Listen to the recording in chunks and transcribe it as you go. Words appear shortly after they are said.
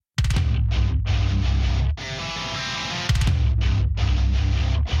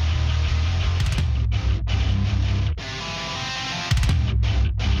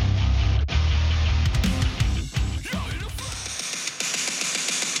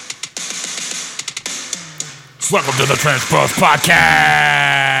Welcome to the Transpose Podcast.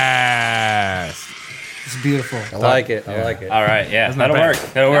 It's beautiful. I like it. I like it. All right, yeah, that'll bad.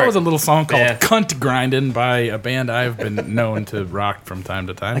 work. That'll That work. was a little song called Yeah. Cunt Grindin' by a band I've been known to rock from time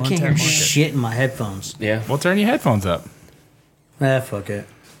to time. I can't hear shit in my headphones. Yeah. Well, turn your headphones up. Fuck it.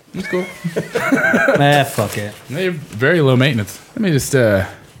 That's cool. Fuck it. They're very low maintenance. Let me just do a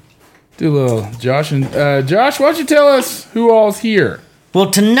little Josh. And Josh, why don't you tell us who all's here? Well,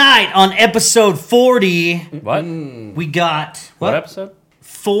 tonight on episode 40, What? we got What episode?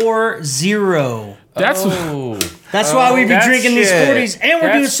 40. That's That's why we be that drinking these shit. 40s, and we're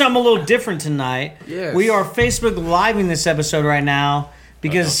doing That's- something a little different tonight. Yes. We are Facebook living this episode right now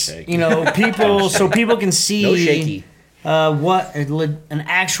because shake. people, so people can see No shaky. what an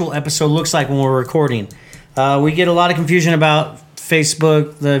actual episode looks like when we're recording. We get a lot of confusion about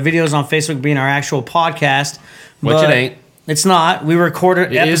Facebook, the videos on Facebook being our actual podcast, Which but it ain't. It's not. We record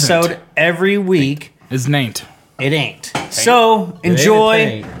an It episode isn't. every week. It's Nate. It ain't. So enjoy.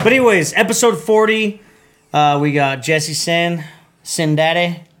 ain't. But anyways, episode 40. We got Jesse Sin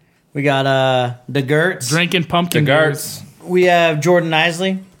Daddy. We got the Gertz. Drinking pumpkin The beers. Garts. We have Jordan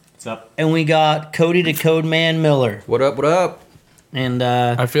Isley. What's up? And we got Cody the Code Man Miller. What up? What up? And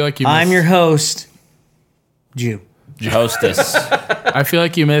I feel like you. I'm missed- your host, Jew. Hostess. I feel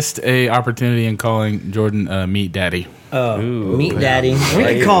like you missed a opportunity in calling Jordan Meat Daddy. Meat Daddy. We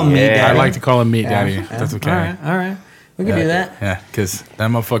can call him Meat Yeah. Daddy. I like to call him Meat Daddy. That's okay. All right. We can do that. Yeah, because that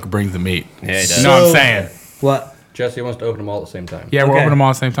motherfucker brings the meat. Yeah, he does. You know what I'm saying? What? Jesse wants to open them all at the same time. Yeah, we're Okay. opening them all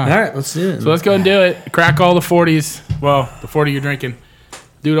at the same time. All right, let's do it. So let's go and do it. Crack all the 40s. Well, the 40 you're drinking.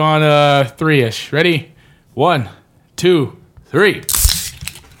 Do it on 3-ish. Ready? 1, 2, 3.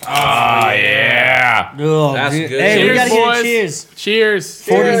 Oh, yeah. Oh, That's dude. good. Hey, we Cheers, gotta get a boys. cheers. Cheers.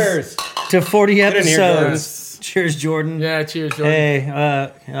 40s. To 40 in here, episodes. Cheers, Jordan. Yeah, cheers, Jordan.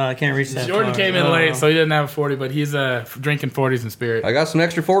 Hey, I can't reach that. Jordan far. came in late, so he didn't have a 40, but he's drinking 40s in spirit. I got some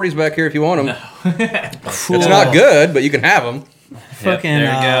extra 40s back here if you want them. Cool. It's not good, but you can have them. Fucking,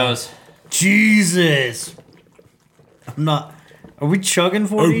 there it goes. Jesus. I'm not. Are we chugging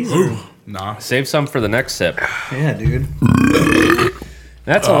 40s? or- Nah. Save some for the next sip. Yeah, dude.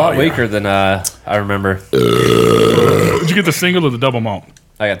 That's a lot weaker than I remember. Did you get the single or the double malt?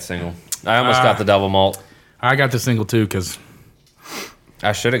 I got the single. I almost got the double malt. I got the single too, because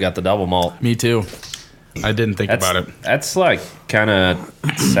I should have got the double malt. me too. I didn't think That's, about it. That's like kind of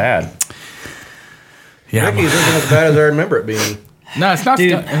sad. Yeah. Ricky's isn't as bad as I remember it being. No, it's not.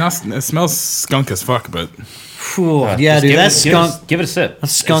 Dude. It smells skunk as fuck, but Whew. Yeah, Just dude. give That's it, give it- skunk. Give it a sip.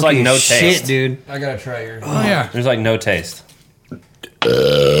 That's It's skunky like no as shit, taste. dude. I gotta try yours. oh yeah. There's like no taste.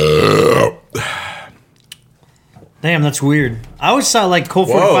 Damn, that's weird. I always thought like Colt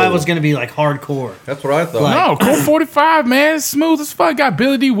Whoa. 45 was gonna be like hardcore. That's what I thought. Like- No, Colt 45, man. It's smooth as fuck. Got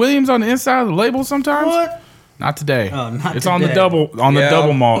Billy D. Williams on the inside of the label sometimes. What? Not today. Oh, not it's on the today. double the Yeah.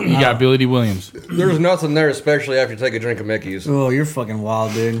 double malt. You got Billy D. Williams. There's nothing there, especially after you take a drink of Mickey's. Oh, you're fucking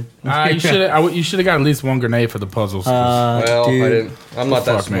wild, dude. You should have got at least one grenade for the puzzles. Well, dude. I didn't. I'm not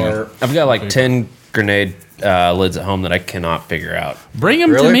that Fuck, man. smart. I've got like 10 grenade lids at home that I cannot figure out. Bring them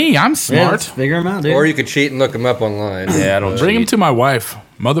to Really? me. I'm Yeah, smart. let's figure him out, dude. Or you could cheat and look them up online. Yeah, I don't Bring them cheat. to my wife.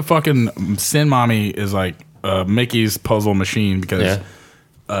 Motherfucking Sin Mommy is like Mickey's puzzle machine because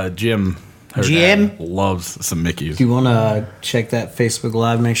Jim. Her Jim? dad loves some Mickeys. Do you want to check that Facebook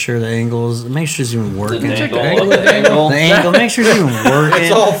Live? Make sure the angles. Make sure it's even working. The The angle. angle. Make sure it's even working.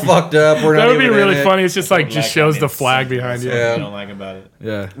 It's all fucked up. We're That not would be even really in it. funny. It's just like just Black shows the onions. flag behind you. Yeah. I don't like about it.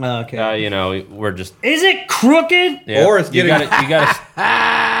 Yeah. Okay. You know, we're just. Is it crooked? Yeah. Or it's you getting- got You got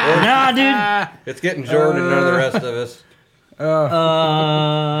Nah, dude. It's getting Jordan and none of the rest of us.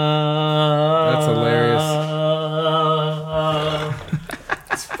 That's hilarious.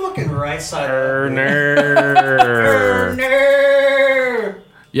 It's fucking right side up. Turner.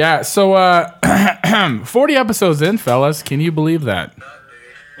 Yeah, so 40 episodes in, fellas. Can you believe that?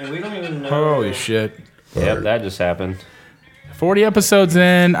 And we don't even know. Holy shit. Yep, that just happened. 40 episodes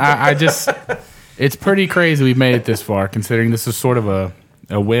in, I just it's pretty crazy we've made it this far, considering this is sort of a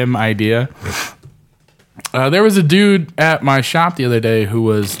whim idea. There was a dude at my shop the other day who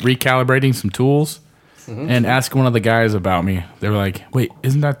was recalibrating some tools and asking one of the guys about me. They were like, wait,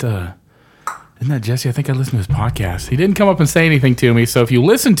 isn't that Jesse? I think I listened to his podcast. He didn't come up and say anything to me, so if you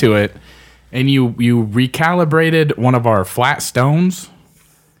listen to it and you recalibrated one of our flat stones,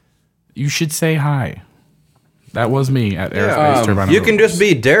 you should say hi. That was me at Aerospace Turbine. You can just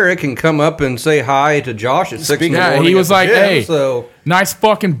be Derek and come up and say hi to Josh at 6 in the Yeah, morning. he was at the like, gym, hey. so Nice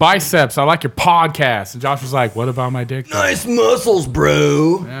fucking biceps. I like your podcast. And Josh was like, what about my dick? nice muscles,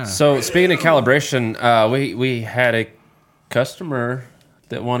 bro. So speaking of calibration, we had a customer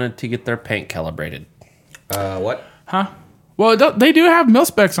that wanted to get their paint calibrated. What? Huh? Well, they do have mil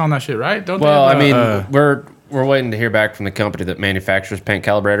specs on that shit, right? Don't Well, they I have, mean, we're waiting to hear back from the company that manufactures paint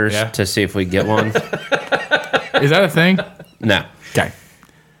calibrators Yeah. to see if we get one. is that a thing? No. Okay.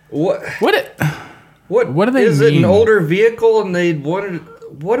 What? What do they Is it mean? an older vehicle and they wanted?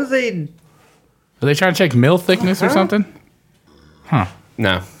 What do they? Are they trying to check mil thickness or something?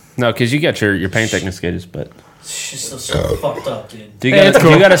 No, because you got your paint thickness gauges, but It's just so fucked up, dude. do you Hey, got it's to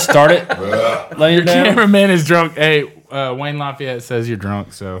cool. you got to start it laying it down? Cameraman is drunk. Hey, Wayne Lafayette says you're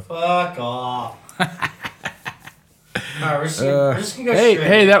drunk, so. Fuck off. Alright, we're just gonna go Hey, straight.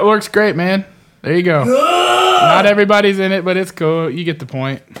 hey, that works great, man. There you go. Not everybody's in it, but it's cool. You get the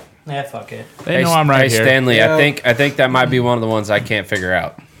point. Yeah, fuck it. They know I'm right hey, here. Stanley, Yeah. I think that might be one of the ones I can't figure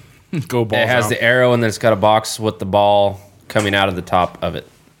out. Go balls It has out. the arrow and then it's got a box with the ball coming out of the top of it,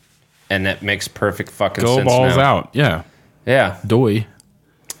 and that makes perfect fucking Go sense balls now. out. Yeah. Yeah. Doy.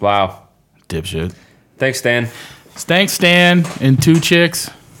 Wow. Dipshit. Thanks, Dan. Thanks, Stan, and 2 chicks.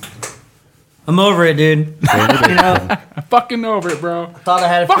 I'm over it, dude. You know, I'm fucking over it, bro. thought I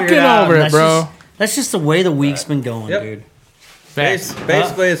had it Fucking figured out. over and it, that's bro. That's just the way the week's been going, Yep. dude. Facts.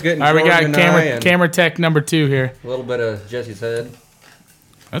 Basically, it's getting. All right, we got Jordan and I and camera tech number 2 here. A little bit of Jesse's head.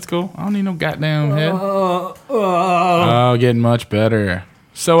 That's cool. I don't need no goddamn head. Oh, getting much better.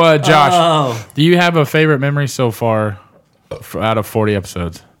 So, Josh, Oh, do you have a favorite memory so far out of 40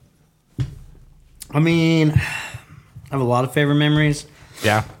 episodes? I mean, I have a lot of favorite memories.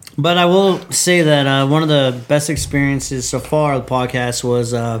 Yeah. But I will say that one of the best experiences so far of the podcast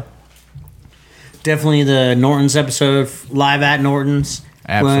was definitely the Norton's episode, live at Norton's.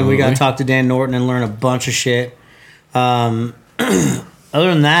 When we got Absolutely. to talk to Dan Norton and learn a bunch of shit. Other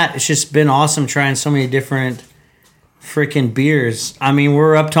than that, it's just been awesome trying so many different freaking beers. I mean,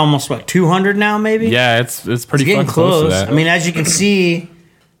 we're up to almost, 200 now, maybe? Yeah, it's pretty It's getting fucking close to close. that. I mean, as you can see,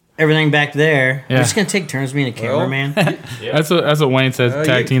 everything back there. Yeah. We're just going to take turns being a cameraman. that's what Wayne says.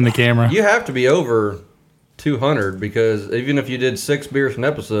 Tag team the camera. You have to be over 200 because even if you did 6 beers an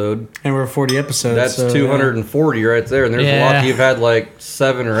episode, And we're 40 episodes. that's so, 240 right there. And there's a lot Yeah. you've had like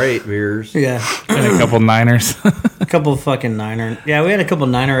 7 or 8 beers. Yeah. And a couple Niners. A couple of fucking Niner. Yeah, we had a couple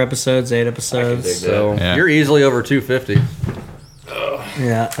Niner episodes, 8 episodes. So Yeah. you're easily over 250.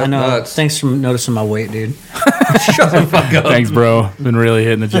 Yeah, I know. nuts. Thanks for noticing my weight, dude. Thanks, bro. Been really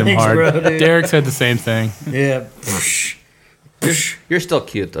hitting the gym Thanks, hard. bro, dude. Derek said the same thing. Yeah. You're still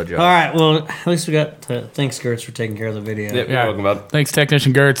cute though, Joe. All right, well, at least we got to thanks, Gertz, for taking care of the video. Yep, Yeah. you're welcome, bud. Thanks,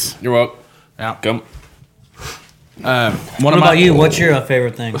 Technician Gertz. You're welcome. Yeah. Come. What about you? What's your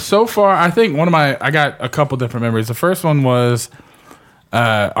favorite thing? So far, I think I got a couple different memories. The first one was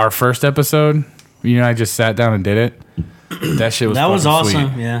our first episode. You know, I just sat down and did it. That shit was That was fucking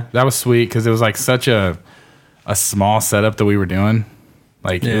awesome, sweet. yeah. That was sweet because it was like such a small setup that we were doing.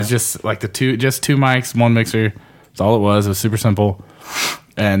 Like it was Yeah. just like two mics, one mixer. That's all it was. It was super simple.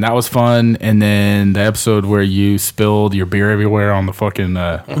 And that was fun. And then the episode where you spilled your beer everywhere on the fucking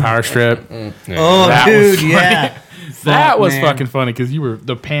power strip. Oh, That dude, was funny. yeah. That was man. fucking funny because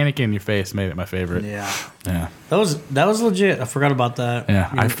the panic in your face made it my favorite. Yeah. Yeah. That was legit. I forgot about that. Yeah,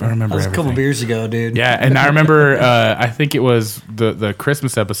 I remember That was a couple everything. beers ago, dude. Yeah, and I remember I think it was the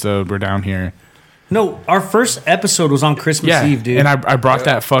Christmas episode. We're down here. No, our first episode was on Christmas Yeah, Eve, dude. and I brought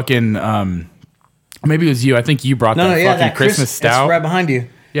that fucking maybe it was you. I think you brought that fucking that Christmas stout. It's right behind you.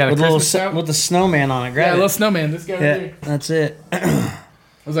 Yeah, the with a little Christmas stout? with the snowman on it. Grab Yeah, it. little snowman. This guy right Yeah, here. that's it.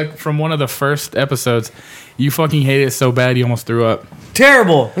 It was like from one of the first episodes. You fucking hated it so bad you almost threw up.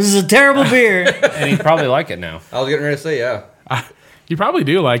 Terrible. This is a terrible beer. And he'd probably like it now. I was getting ready to say, yeah. You probably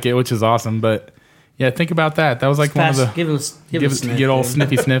do like it, which is awesome. But yeah, think about that. That was like Pass, one of the give it a sniff, get all dude.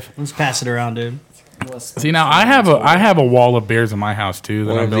 sniffy sniff. Let's pass it around, dude. See, now I have a wall of beers in my house too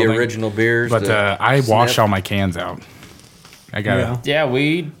that One I'm of the building. original beers. But that I wash sniff. all my cans out. I gotta Yeah. Yeah,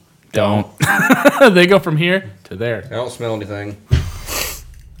 we don't. They go from here to there. I don't smell anything.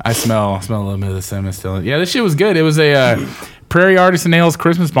 I smell a little bit of the cinnamon still. Yeah, this shit was good. It was a Prairie Artisan Ales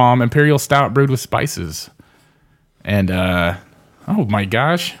Christmas Bomb Imperial Stout brewed with spices. And oh my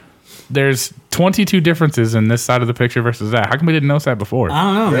gosh, there's 22 differences in this side of the picture versus that. How come we didn't notice that before? I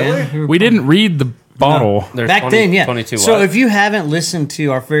don't know, man. We didn't read the bottle. There's Back 20 then, yeah. 22 So what? if you haven't listened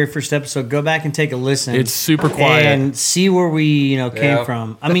to our very first episode, go back and take a listen. It's super quiet. and see where we came Yeah.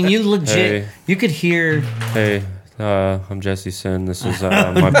 from. I mean, you legit Hey. you could hear. Hey, I'm Jesse Sin. This is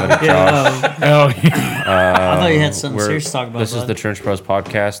my buddy Josh. Oh, yeah. I thought you had something We're- serious to talk about. This is bud. the Trench Bros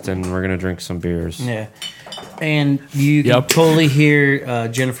podcast, and we're gonna drink some beers. Yeah. And you Yep. can totally hear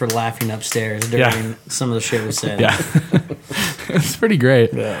Jennifer laughing upstairs during Yeah. some of the shit we said. Yeah. It's pretty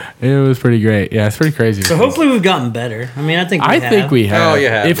great. Yeah. It was pretty great. Yeah, it's pretty crazy. So hopefully we've gotten better. I mean, I think we have. Oh, you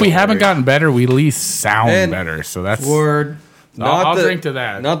have. If we Don't haven't worry. gotten better, we at least sound And better. So that's. Word. I'll drink to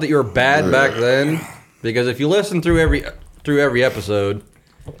that. Not that you were bad back then, because if you listen through every episode,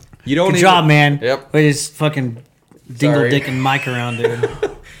 you don't. Good job, man. Yep. We just fucking dingle Sorry. dick and mic around, dude.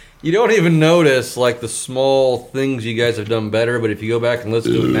 You don't even notice like the small things you guys have done better, but if you go back and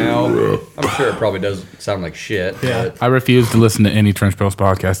listen to it now, I'm sure it probably does sound like shit. Yeah. but- I refuse to listen to any Trench Bros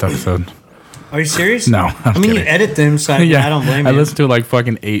podcast episode. Are you serious? No, I'm I mean, kidding. you edit them, so I don't blame I you. listen to it like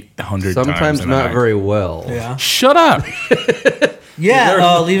fucking 800 times. Sometimes in a not night. very well. Yeah. Shut up.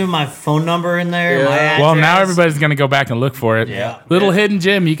 Yeah, leaving my phone number in there, Yeah. my address. Well, now everybody's going to go back and look for it. Yeah. Little hidden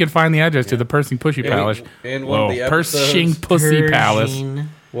gem, you can find the address to the Pershing Pussy Palace. and one of the Pershing episodes- Pussy Palace. Pershing.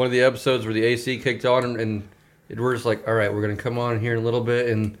 One of the episodes where the AC kicked on and we're just like, all right, we're gonna come on here in a little bit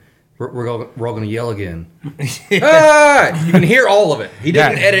and we're all gonna yell again. Ah! You can hear all of it. He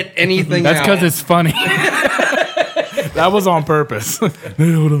didn't Yeah. edit anything. That's out. because it's funny. That was on purpose.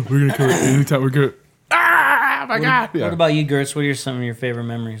 Hey, hold on. We're going to cover it anytime we're good. Ah, my God. Yeah. What about you, Gertz? What are some of your favorite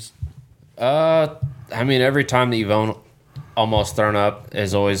memories? I mean, every time that you've almost thrown up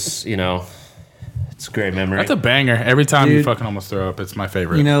is always, it's a great memory. That's a banger. Every time you Dude. fucking almost throw up, it's my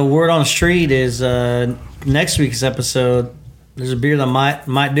favorite. You know, word on the street is next week's episode. There's a beer that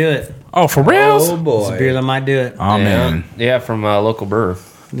might do it. Oh, for reals? Oh There's a beer boy. that might do it. Oh, man. Yeah, from a local brewer.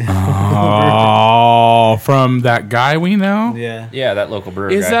 Oh, from that guy we know? Yeah. Yeah, that local brewer.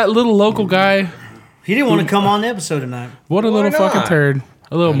 Is guy. that little local guy? He didn't want to come on the episode tonight. What a Why little fucking not? turd.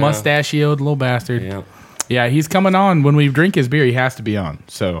 A little I know. mustachioed little bastard. Yeah. Yeah, he's coming on. When we drink his beer, he has to be on.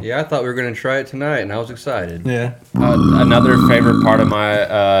 So, Yeah, I thought we were gonna try it tonight, and I was excited. Yeah. Another favorite part of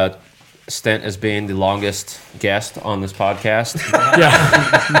my stint as being the longest guest on this podcast. yeah.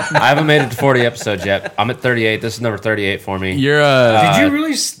 I haven't made it to 40 episodes yet. I'm at 38. This is number 38 for me. You're, Did you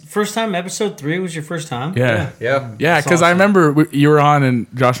really first time episode 3 was your first time? yeah. Yeah. Yeah, That's because I awesome. remember you were on and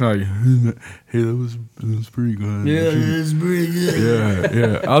Josh and I were like, hey, that was pretty good. Yeah, that's pretty good.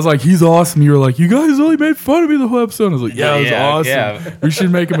 Yeah. I was like, he's awesome. You were like, you guys only made fun of me the whole episode. I was like, yeah, it was Yeah, awesome. yeah. We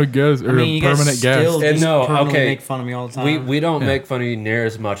should make him a guest or I mean, a you guys permanent still guest. just No, permanently okay. make fun of me all the time. We don't make fun of you near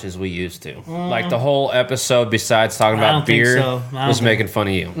as much as we used to. Like the whole episode, besides talking I don't about think beer, so. I don't was think- making fun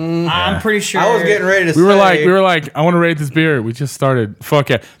of you. I'm pretty sure. I was getting ready to We were say. like, I want to rate this beer. We just started. Fuck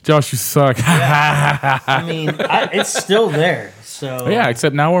yeah, Josh, you suck. I mean, it's still there. So Yeah,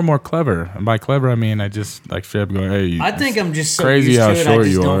 except now we're more clever. And by clever, I mean I just like straight up going, hey. you- I think I'm just so crazy used how to it. I short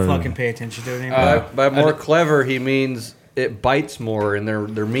just you don't are. fucking pay attention to it anymore. by more clever, he means it bites more, and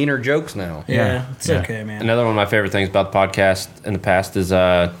they're meaner jokes now. yeah, it's yeah. okay, man. Another one of my favorite things about the podcast in the past is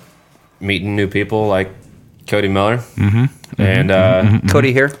meeting new people like Cody Miller. Mm-hmm. And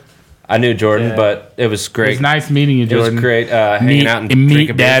Cody here. I knew Jordan, but it was great. It's nice meeting you, It was Jordan. great hanging out and meet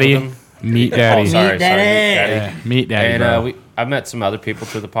drinking beers daddy. with him. Meet daddy. Oh, sorry, Meet daddy. Yeah, meet daddy. And bro. I've met some other people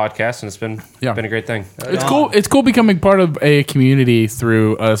through the podcast, and it's been a great thing. It's cool. It's cool becoming part of a community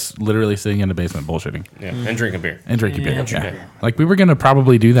through us literally sitting in the basement bullshitting Yeah, and drinking beer. and drinking beer. drinking Yeah. beer. Like we were gonna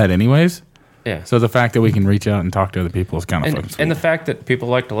probably do that anyways. Yeah. So the fact that we can reach out and talk to other people is kind of fucking sweet. And the fact that people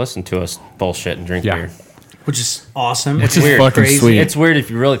like to listen to us bullshit and drink Yeah. beer. Which is awesome. It's just weird, fucking crazy. sweet. It's weird if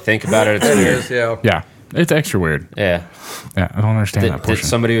you really think about it. It's It weird. is, yeah. Yeah, it's extra weird. Yeah. Yeah, I don't understand that That portion.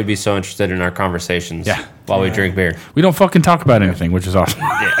 somebody would be so interested in our conversations Yeah. while we drink beer. We don't fucking talk about anything, which is awesome.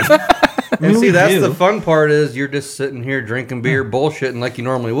 And see, we that's do. the fun part is you're just sitting here drinking beer, bullshitting like you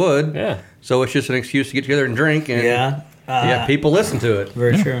normally would. Yeah. So it's just an excuse to get together and drink, and Yeah. people listen to it.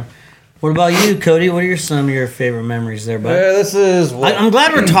 Very true. What about you, Cody? What are some of your favorite memories there, bud? This is what I'm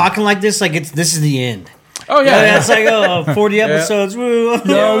glad we're talking like this. Like this is the end. Oh Yeah, it's like 40 episodes. Woo.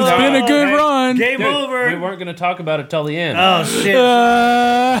 No, it's been a good run. Game over. We weren't going to talk about it till the end. Oh shit!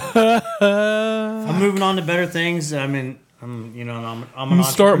 I'm I'm moving on to better things. I mean, I'm an gonna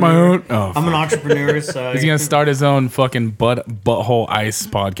start my entrepreneur. own. Oh, I'm an entrepreneur. So he's gonna start his own fucking butthole ice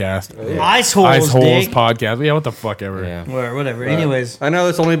podcast. ice holes, Ice holes dick. podcast. Yeah, what the fuck ever. yeah. Whatever. Anyways, I know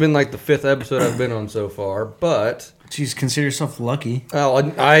it's only been like the 5th episode I've been on so far, but jeez, consider yourself lucky.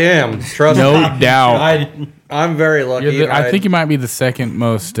 I am. Trust No me. doubt. I'm very lucky. You're I think you might be the second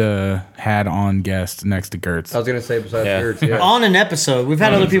most had on guest next to Gertz. I was gonna say besides Yeah. Gertz, yeah. On an episode, we've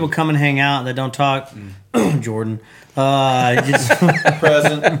had other people come and hang out that don't talk. Jordan, just,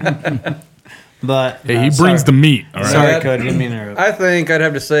 Present. but Hey, he brings the meat. All right. Sorry, That- Cody. Didn't mean to interrupt. I think I'd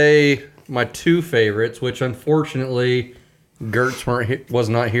have to say my 2 favorites, which unfortunately Gertz was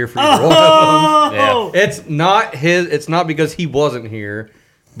not here for either one of them. Oh, It's not his. It's not because he wasn't here,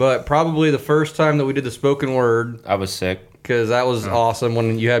 but probably the first time that we did the spoken word. I was sick. because that was awesome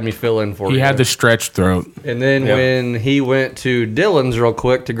when you had me fill in for you. He had the stretch throat. And then when he went to Dylan's real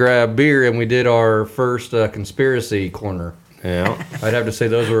quick to grab beer, and we did our first conspiracy corner. Yeah. I'd have to say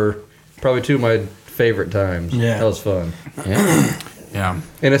those were probably two of my favorite times. Yeah. That was fun. Yeah.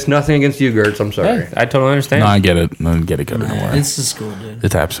 And it's nothing against you, Gertz. I'm sorry. I totally understand. No, I get it. I get it. Don't worry. It's the school, dude.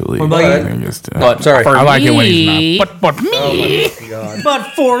 It's absolutely. What about I you? just, But Sorry. I like it when he's not. But me. God.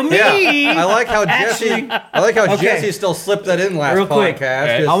 But for me, Yeah, I like how Jesse. Jesse still slipped that in last Real quick.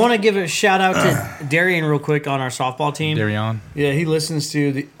 podcast. I want to give a shout out to Darian real quick on our softball team. Darion. Yeah, he listens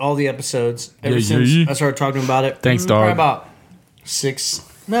to all the episodes ever Yeah, since yeah. I started talking about it. Thanks, Probably dog. about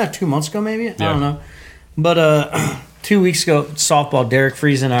 2 months ago, maybe. I don't know. But 2 weeks ago, softball, Derek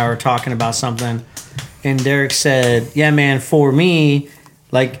Freeze and I were talking about something, and Derek said, "Yeah, man, for me,"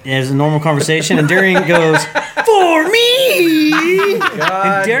 like as a normal conversation, and Darian goes, "For me." God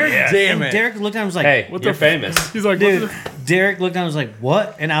And Derek, damn it. Derek looked at him and was like, Hey, you're famous. He's like, Dude, Derek looked down and was like,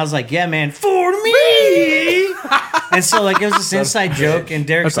 "What?" And I was like, "Yeah, man, for me." And so, like, it was this inside joke, and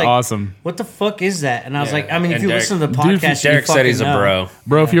Derek's That's like, awesome. "What the fuck is that?" And I was like, "I mean, if And you Derek- listen to the Dude, podcast, Derek you said he's a fucking know. bro.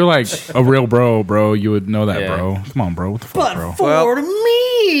 Bro, if you're like a real bro, you would know that, Yeah. bro. Come on, bro. What the fuck, But bro? for Well,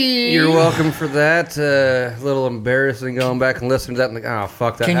 me, You're welcome for that. Little embarrassing going back and listening to that. And like, oh,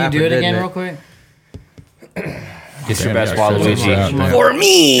 fuck, that Can you happened, do it didn't again, real quick? Get your Damn, best Derek, Waluigi. that's it. For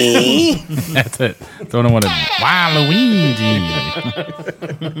me, That's it. Don't know what it.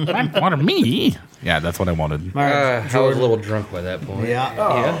 Waluigi. What me? Yeah, that's what I wanted. all right, I was a little drunk by that point.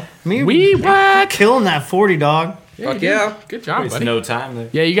 yeah, me, We what? killing that 40 dog. Fuck yeah. Good job, It's buddy. no time there.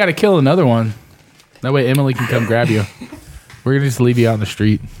 Yeah, you got to kill another one. That way Emily can come grab you. We're gonna just leave you out in the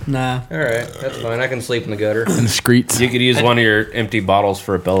street, Nah, All right, that's fine. I can sleep in the gutter. in the streets. You could use one of your empty bottles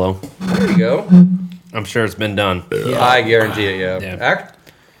for a pillow. There you go. I'm sure it's been done. I guarantee it, yeah. Yeah.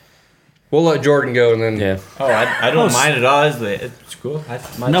 We'll let Jordan go and then. Yeah. Oh, I don't mind at all. It's cool. I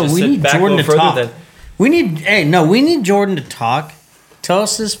might no, just we sit need back a Jordan to little further talk. We need Jordan to talk. Tell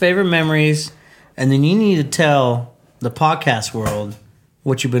us his favorite memories, and then you need to tell the podcast world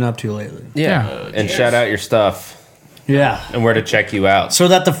what you've been up to lately. Yeah. And shout out your stuff Yeah. and where to check you out. So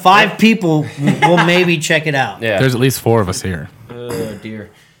that the 5 people will maybe check it out. Yeah. There's at least 4 of us here. Oh dear.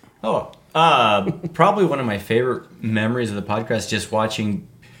 Oh, probably one of my favorite memories of the podcast just watching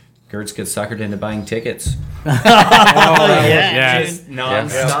Gertz get suckered into buying tickets. Yeah. Just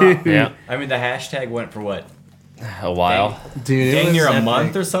nonstop. Yeah. I mean, the hashtag went for what? A while. Dude, it Dang was near a epic.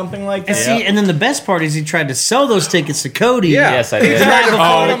 month or something like And that. see, and then the best part is he tried to sell those tickets to Cody. Yeah. Yes, I The did. night before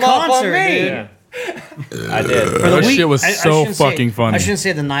Oh, the them off on concert, me. dude. Yeah. I did. For the That week- shit was I so shouldn't say- fucking funny. I shouldn't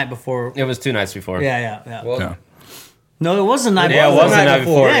say the night before. It was 2 nights before. Yeah. Well, Yeah. No, it was the night Yeah, it before. was the night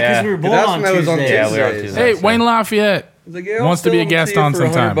before. Yeah, because Yeah. we were born That's on when I was on Tuesday. Yeah, we are on Tuesdays. Tuesday. Hey, Wayne Lafayette He's like, yeah, I'll wants to be a still guest see you on for $100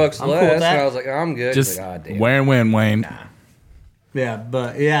 sometime. bucks I'm cool less. with that. And I was like, I'm good. just He's like, God damn. win, Wayne. Yeah,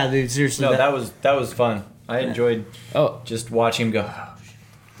 but yeah, dude, seriously. No, that was fun. I enjoyed Oh, just watching him go.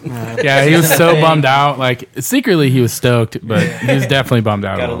 Yeah, he was so bummed out. Like secretly, he was stoked, but he was definitely bummed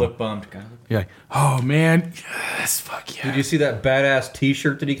out. Gotta a little. look bummed. You're like, oh man, yes, fuck Did yeah. you see that badass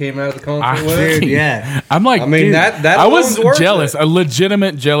T-shirt that he came out of the concert I- with? Dude, yeah. I'm like, I mean, dude, that I was alone's worth jealous, it. a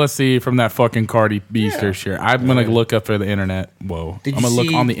legitimate jealousy from that fucking Cardi B shirt. I'm gonna look up for the internet. Whoa, Did I'm you gonna look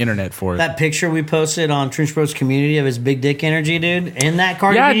see on the internet for it. That picture we posted on Trench Bros community of his big dick energy, dude, in that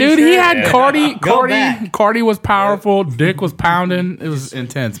Cardi Yeah, B dude, he shirt. had Cardi. back. Cardi was powerful. Dick was pounding. It was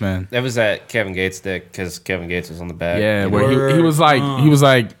intense, man. that was that Kevin Gates dick because Kevin Gates was on the back. Yeah, where he was like,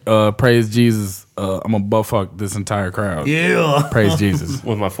 praise Jesus. I'm gonna butt fuck this entire crowd. Yeah. Praise Jesus.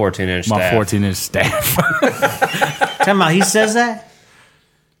 With my 14-inch My staff. 14-inch staff. Tell me, he says that?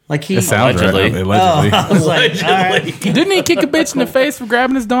 Like he. It sounds right. Allegedly. Allegedly. I was like, all right. Didn't he kick a bitch in the face for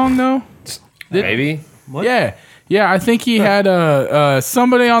grabbing his dong though? Maybe. Yeah. I think he had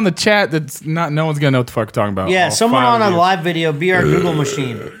somebody on the chat that's not. No one's gonna know what the fuck we're talking about. Yeah, All someone 5 on of a you. live video, be our Google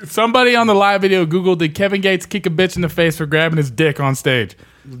machine. Somebody on the live video Googled, did Kevin Gates kick a bitch in the face for grabbing his dick on stage?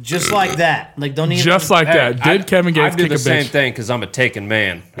 Just like that. Like, don't even. Just like that. Did Kevin Gates I do kick the a same bitch? thing because I'm a taken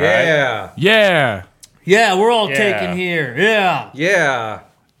man. all right? Yeah. Yeah. Yeah, we're all Yeah. taken here. Yeah. Yeah.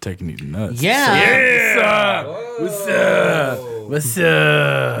 Taking these nuts. Yeah. What's up? What's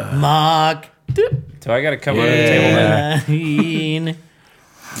up? Mark. So I got to come under the table then. Dean.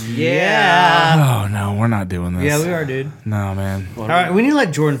 Yeah. Oh no, we're not doing this. Yeah, we are, dude. No, man. All right, we need to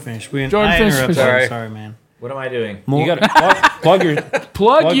let Jordan finish. Jordan, I finish. interrupted. Sorry. Sorry, man. What am I doing? You got to plug your.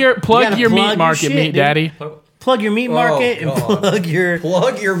 Plug your gotta meat plug your market, shit, meat dude. daddy. Plug your meat market and God. plug your.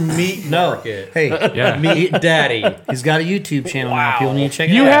 Plug your meat market. Hey, Yeah. Meat daddy. he's got a YouTube channel now. People need to check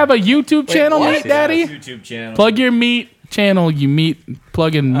it You out. have a YouTube channel, what? meat daddy. YouTube channel. Plug your meat. channel, you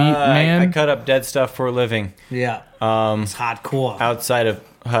plug-in meat man. I cut up dead stuff for a living. Yeah. It's hardcore. Outside of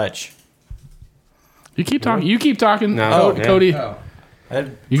Hutch. You keep talking. You keep talking. No. Yeah. Cody. Oh.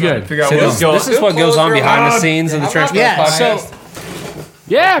 You good? Figure out So what's going this is what goes on behind the scenes of the Trench Bros Yeah, podcast.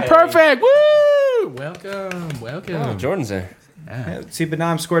 Yeah, perfect. Woo! Welcome. Jordan's there. See, but now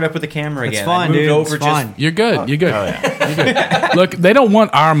I'm squared up with the camera again. It's fine, I moved dude. over It's fine. You're good. You're good. Oh, yeah. You're good. Look, they don't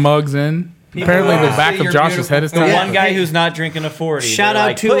want our mugs in. Apparently, the back see of your Josh's head is beautiful still The Yeah. one guy who's not drinking a 40. Shout they're out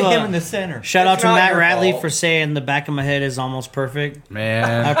like, to, put uh, him in the center. Shout out It's to not Matt your Radley fault. for saying the back of my head is almost perfect. I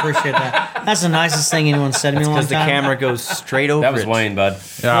Man. appreciate that. That's the nicest thing anyone said to me in a long Because the time. camera goes straight over That was it. Wayne, bud.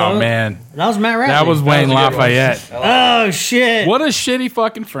 Oh man, That was Matt Radley. that was Wayne was a good one. Lafayette. Oh shit. What a shitty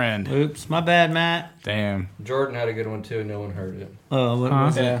fucking friend. Oops, my bad, Matt. Damn. Jordan had a good one too, and no one heard it. Oh, what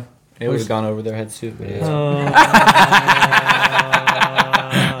was it? Yeah. It would have gone over their heads too. But yeah.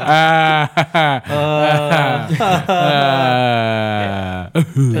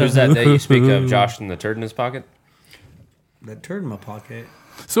 Who's that you speak of? Josh and the turd in his pocket? That turd in my pocket.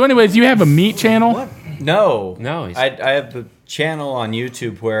 So, anyways, you have a meat channel. No. No, he's- I have a channel on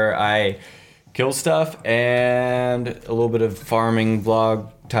YouTube where I kill stuff and a little bit of farming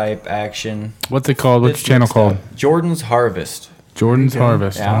vlog type action. What's it called? What's It's your channel mixed called? up. Jordan's Harvest. Jordan's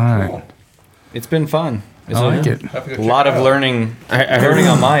Harvest. Yeah. All right. It's been fun. I like it. Have to go A check lot it of out. learning. I heard, Learning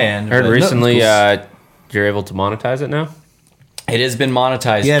on my end. heard but recently you're able to monetize it now. it has been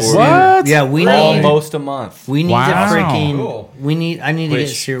monetized Yes, for dude. What? Yeah, we need. almost a month. We need Wow. to freaking. Cool. We need. I need to get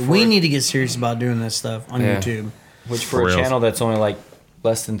Which serious. for- We need to get serious about doing this stuff on Yeah. YouTube. Which for For a reals. channel that's only like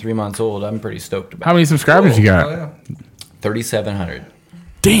less than 3 months old, I'm pretty stoked about. How many subscribers you got? Oh, yeah. 3,700.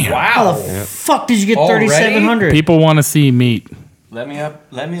 Damn. How the fuck did you get Already? 3,700? People want to see meat. Let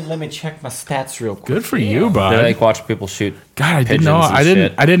me check my stats real quick. Good for you, bud. They like watching people shoot. God, I didn't pigeons know. and I didn't.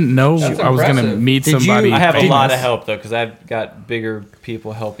 shit. I didn't know That's I was gonna impressive. meet Did you- somebody. I have a famous. lot of help though, because I've got bigger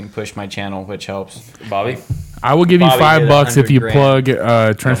people helping push my channel, which helps. Bobby? I will give you Bobby did $5 if you 100 plug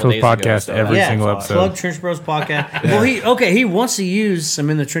grand Trench couple Bros days ago, podcast so every yeah, single plug episode. Plug Trench Bros podcast. Well, he wants to use some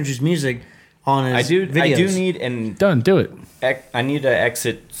In the Trenches music on his I do videos. need an Done. Do it. I need an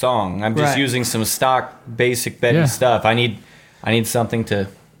exit song. I'm just Right. using some stock basic Betty Yeah. stuff. I need something to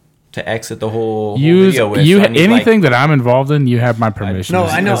exit the whole Use video with. you So I need, anything that I'm involved in. You have my permission. No,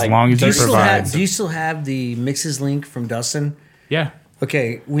 I know. As long as do you you still provide. have? Do you still have the mixes link from Dustin? Yeah.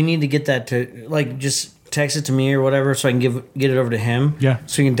 Okay, we need to get that to just text it to me or whatever, so I can get it over to him. Yeah.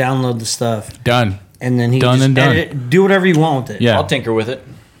 So he can download the stuff, Done. and then he Done can just and done. edit it, do whatever you want with it. Yeah. I'll tinker with it.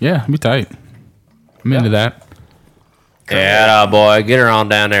 Yeah. Be tight. I'm into that. Yeah, boy. Get her on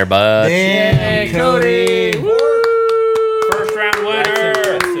down there, bud. Damn, Cody. First round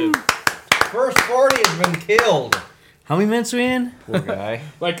winner. First 40 has been killed. How many minutes are we in? Poor guy.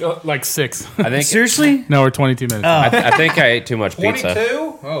 Like 6. I think Seriously, No, we're 22 minutes. I think I ate too much pizza.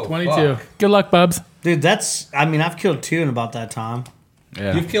 22? Oh, 22. fuck. Good luck, Bubs. dude. I mean, I've killed 2 in about that time.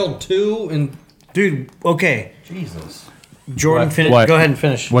 Yeah. You've killed 2 and Dude, okay. Jesus. Jordan, finish. What? Go ahead and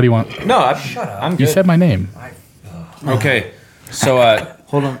finish. What do you want? No, I'm You good. said my name. Okay. So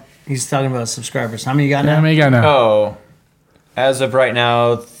Hold on. He's talking about subscribers. How many you got Yeah, now? I mean, you got now. Oh, as of right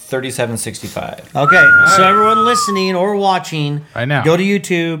now, 3765. Okay, so everyone listening or watching, Right now. go to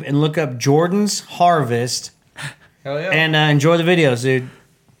YouTube and look up Jordan's Harvest Hell yeah. and enjoy the videos, dude.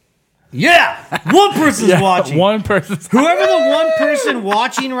 Yeah, one person's watching. One person. Whoever the one person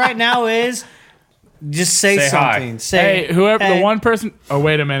watching right now is, just say, Say something. hi. Say, Hey, whoever hey, the one person. Oh,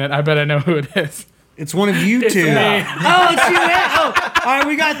 wait a minute. I bet I know who it is. It's one of you It's two. me. Oh, it's you. Oh, all right,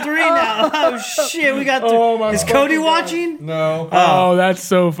 we got 3 now. Oh shit, we got 3. Oh, my Is Cody watching? no. Oh, that's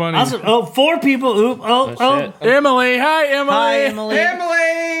so funny. Also, 4 people. Oop. Oh. shit. Emily. Hi, Emily. Hi, Emily.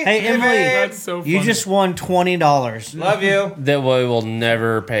 Emily! Hey, Emily. That's so funny. You just won $20. Love you. that we will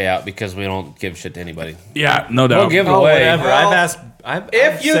never pay out because we don't give shit to anybody. Yeah, no doubt. We'll give Oh, away. whatever. Well, I've asked. I've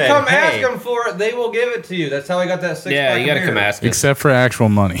If you said, come hey, ask them for it, they will give it to you. That's how I got that 6 Yeah, you got to come ask us. Except for actual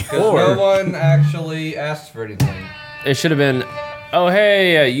money. Because no one actually asked for anything. It should have been, oh,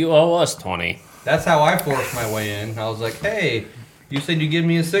 hey, you owe us 20. That's how I forced my way in. I was like, hey, you said you give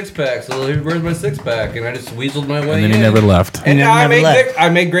me a 6-pack, so where's my 6-pack? And I just weaseled my way And then in. he never left. And Never I made left. I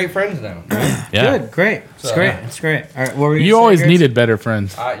made great friends now. Yeah. Good, great. It's So- great. It's great. All right, what were you? You gonna say, always Gertz? needed better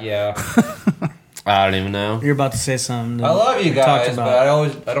friends. Yeah. I don't even know. You're about to say something. that I love you we talked guys,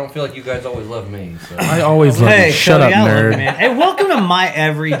 about. but I don't feel like you guys always love me. So. I always love Hey, you. Shut Cody, up, I love you, nerd. man. Hey, welcome to my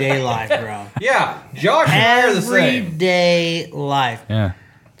everyday life, bro. Yeah, Josh and I are the same. Everyday life. Yeah.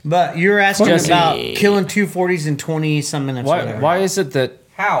 But you're asking Jesse. about killing 240s in 20-some minutes. Why, whatever. why is it that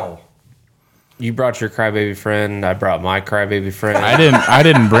How? you brought your crybaby friend, I brought my crybaby friend? I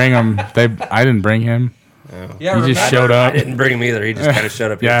didn't bring him. I didn't bring him. Yeah, He just remember- showed I up. didn't bring him either. He just kind of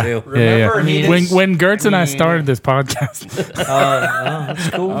showed up Yeah, here too. Remember he When didn't- Gertz and I started this podcast, That's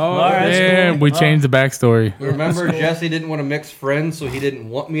cool. All right, that's yeah, cool. we changed the backstory. Remember, Jesse didn't want to mix friends, so he didn't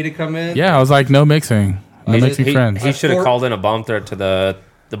want me to come in. Yeah, I was like, no mixing, no He- mixing he- friends. He should have Or- called in a bomb threat to the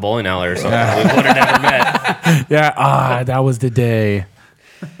bowling alley or something. We would have never met. Yeah, that was the day.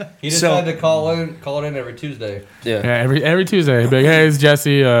 He decided to call it in every Tuesday. Yeah, every Tuesday, he'd be like, hey, it's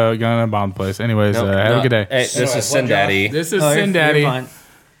Jesse, gonna bomb the place. Anyways, No, have a good day. Hey, this Anyway, is Sin what, Daddy. This is Oh, Sin you're Daddy. fine.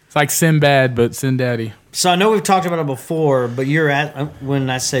 It's like Sinbad, but Sin Daddy. So I know we've talked about it before, but you're at when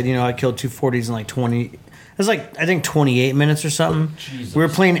I said I killed 240s in like 20. It was like I think 28 minutes or something. We were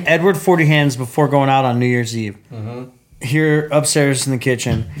playing Edward 40 Hands before going out on New Year's Eve. Here upstairs in the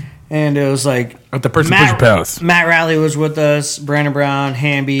kitchen, and it was like At the person push your palace. Matt Rowley was with us, Brandon Brown,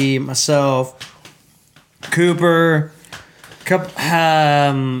 Hamby, myself, Cooper.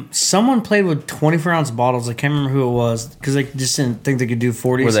 Someone played with 24-ounce bottles. I can't remember who it was because they just didn't think they could do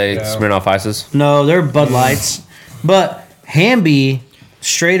 40s. Were they Smirnoff Ices? No, they're Bud Lights. But Hamby,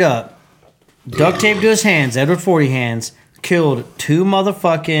 straight up, duct taped to his hands, Edward 40 Hands, killed 2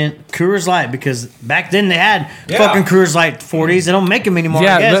 motherfucking Coors Light because back then they had fucking Coors Light 40s. They don't make them anymore.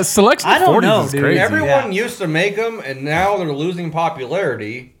 Yeah, I guess. the selection of I don't 40s know, is dude. crazy. Everyone used to make them, and now they're losing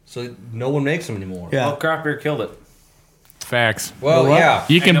popularity, so no one makes them anymore. Yeah. Well, craft beer killed it. Facts. Well, What? yeah.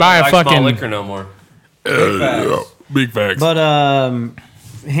 You can Ain't buy a nobody likes malt fucking liquor no more. Big facts. big facts. But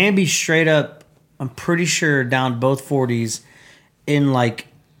Hamby straight up, I'm pretty sure downed both 40s in like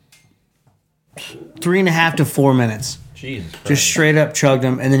 3.5 to 4 minutes. Jesus Christ. Just straight up chugged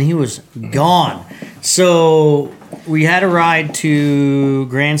him, and then he was gone. So we had a ride to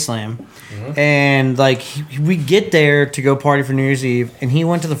Grand Slam, and like we get there to go party for New Year's Eve, and he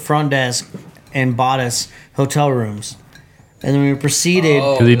went to the front desk and bought us hotel rooms, and then we proceeded.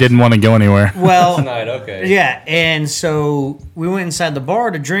 Oh. Because he didn't want to go anywhere. Well, Tonight, okay. yeah, and so we went inside the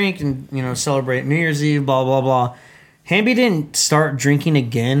bar to drink and celebrate New Year's Eve, blah blah blah. Hamby didn't start drinking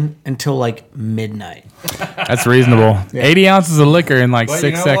again until like midnight. That's reasonable. 80 ounces of liquor in like But 6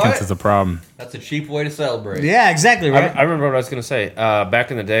 you know seconds what? is a problem. That's a cheap way to celebrate. Yeah, exactly right. I remember what I was going to say.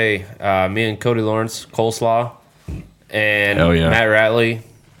 Back in the day, me and Cody Lawrence, Coleslaw, and Hell yeah. Matt Ratley,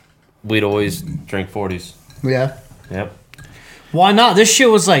 we'd always drink 40s. yeah. Yep. Why not? This shit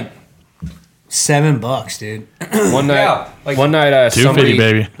was like $7, dude. One night, Yeah, like- one night, 250, somebody,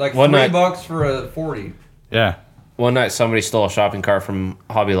 baby. Like One night- $3 for a 40. Yeah. One night, somebody stole a shopping cart from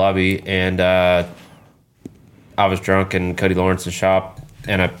Hobby Lobby, and I was drunk in Cody Lawrence's shop,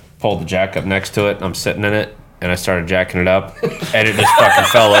 and I pulled the jack up next to it. And I'm sitting in it, and I started jacking it up, and it just fucking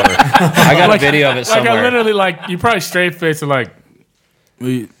fell over. I got a video of it Like I somewhere, literally you probably straight face and like,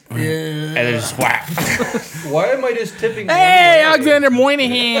 and it just whack. Why am I just tipping? hey, Alexander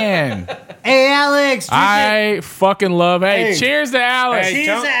Moynihan. Hey, Alex. I fucking love. Hey, Hey. cheers to Alex. Hey,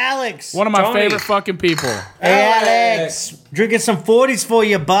 Cheers to Alex. One of my Tony. favorite fucking people. Hey, Alex. Drinking some 40s for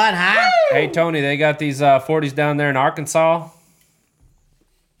you, bud, huh? Hey Tony, they got these 40s down there in Arkansas.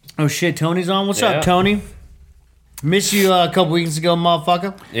 Oh, shit. Tony's on. What's Yeah. up, Tony? Missed you a couple weeks ago,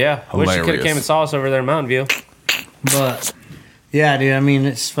 motherfucker. Yeah, wish you could have Hilarious. came and saw us over there in Mountain View. But, yeah, dude. I mean,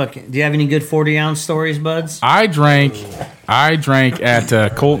 it's fucking. Do you have any good 40-ounce stories, buds? I drank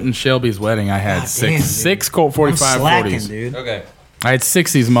at Colton Shelby's wedding. I had damn, six Colt I'm 45 slacking, 40s. dude. Okay. I had 6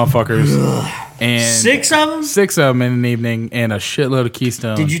 of these motherfuckers. And 6 of them? 6 of them in an evening and a shitload of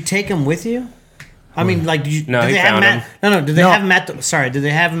Keystone. Did you take them with you? I mean, like, did you? No, did he they have found them at, No, did they No. have them at the? Sorry, did they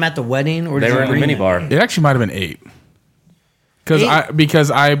have them at the wedding or They did were you in the bring mini them? bar. It actually might have been 8. Eight? Because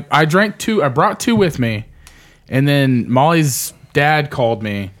I drank 2. I brought 2 with me, and then Molly's dad called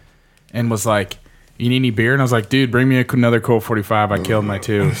me and was like, "You need any beer?" And I was like, "Dude, bring me another Colt 45. I killed my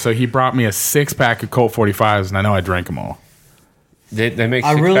 2." So he brought me a 6-pack of Colt 45s, and I know I drank them all. They make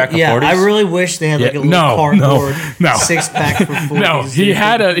I 6 really, pack of yeah, 40s. I really wish they had like Yeah, a little cardboard no. 6-pack for 40s. No, he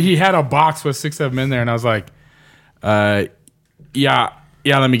had a box with 6 of them in there, and I was like, yeah,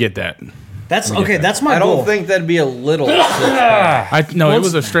 let me get that. That's okay. That's my I goal. don't think that'd be a little. six-pack. No, it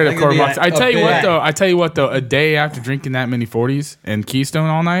was a straight up I think it'd quarter be box. a I tell you big- what though, a day after drinking that many 40s and Keystone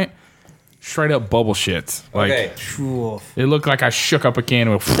all night, straight up bubble shits. Like Okay. Oof. it looked like I shook up a can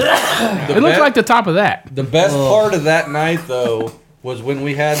with. It The looked be- like the top of that. The best part of that night, though, was when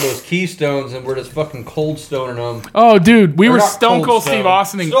we had those Keystones and we're just fucking cold stoning them. Oh, dude, we Or were not Stone Cold Stone. Steve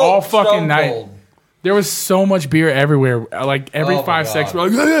Austining Stone- all fucking Stone night. Cold. There was so much beer everywhere. Like every Oh my 5 seconds,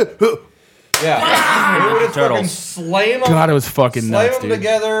 God. we're like, Yeah. We would just fucking Turtles. slam them. God, it was fucking slam nuts, them dude.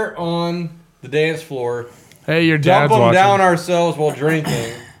 together on the dance floor. Hey, your Dump dad's them watching. down ourselves while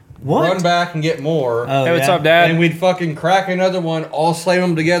drinking. What? Run back and get more. Oh, Hey, what's yeah. up, Dad? and we'd fucking crack another one, all slam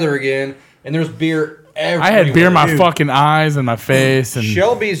them together again, and there's beer I had beer in my fucking eyes and my face, and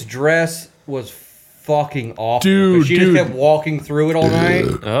Shelby's dress was fucking awful. Dude, she just kept walking through it all night.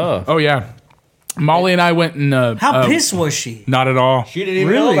 oh yeah, Molly and I went and How pissed was she? not at all. She didn't even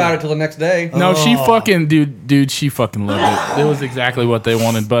know Really? about it till the next day. No, she fucking dude, she fucking loved it. It was exactly what they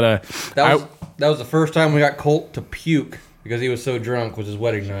wanted. But that was the first time we got Colt to puke because he was so drunk. Was his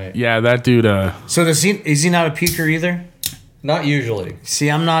wedding night? yeah, that dude. So is he not a puker either? Not usually.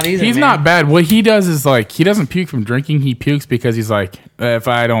 See, I'm not either. He's man. not bad. What he does is like he doesn't puke from drinking. He pukes because he's like, if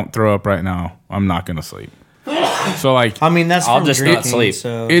I don't throw up right now, I'm not gonna sleep. So like, I mean, that's I'll from just not drinking, sleep.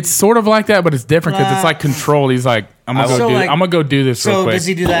 So. it's sort of like that, but it's different because it's like controlled. He's like, I'm gonna go do this real So quick. does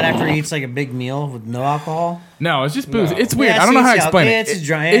he do that after he eats like a big meal with no alcohol? No, it's just booze. No. It's weird. Yeah, I don't know how to it's- explain yeah, it. it's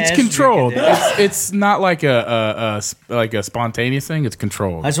dry- yeah, It's it's controlled. drinking, It's not like a spontaneous thing. It's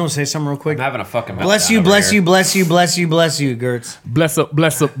controlled. I just want to say something real quick. I'm having a fucking Bless meltdown you, over bless here. you, bless you, bless you, bless you, Gertz. Bless up,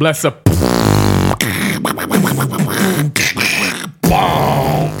 bless up, bless up.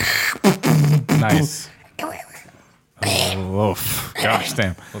 Nice. Oh, gosh,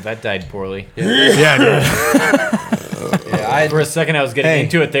 damn. Well, that died poorly. Yeah, dude. Yeah, For a second, I was getting Hey.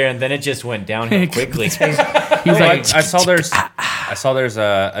 into it there, and then it just went downhill quickly. He's He's like, I saw there's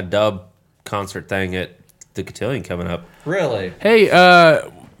a dub concert thing at the Cotillion coming up. really. hey,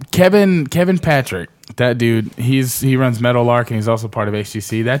 Kevin Patrick, that dude. He runs Metal Lark and he's also part of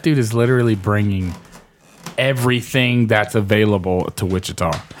HTC. That dude is literally bringing everything that's available to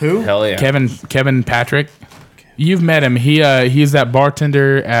Wichita. Who? Hell yeah. Kevin Patrick. You've met him. He's that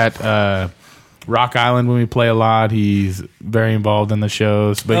bartender at Rock Island when we play a lot. He's very involved in the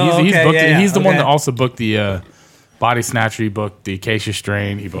shows. But Oh, he's okay, booked. yeah, He's the one okay. that also booked the Body Snatcher. He booked the Acacia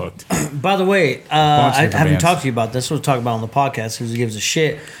Strain. He booked. By the way, Bunch of I different haven't bands. talked to you about this. We'll talk about it on the podcast because it gives a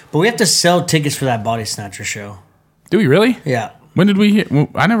shit. But we have to sell tickets for that Body Snatcher show. Do we really? Yeah. When did we hear? Well,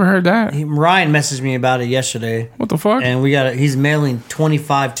 I never heard that. Ryan messaged me about it yesterday. What the fuck? And he's mailing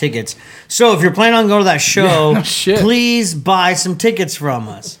 25 tickets. So if you're planning on going to that show, no shit. please buy some tickets from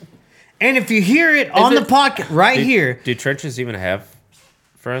us. And if you hear it on the podcast right here, Do trenches even have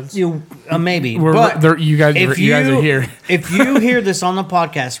friends? you maybe. We're- but you guys are here. If you hear this on the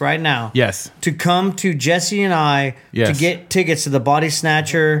podcast right now, Yes. to come to Jesse and I Yes. to get tickets to the Body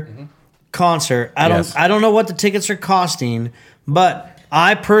Snatcher concert. Yes. I don't know what the tickets are costing, but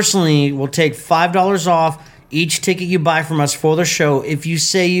I personally will take $5 off each ticket you buy from us for the show if you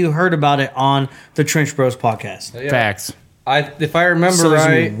say you heard about it on the Trench Bros podcast. Yeah. Facts. If I remember So there's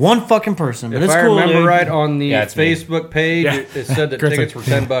right, one fucking person, but if it's I cool. remember dude. right on the Yeah, it's me. Facebook page, Yeah. it said that Great tickets thing. were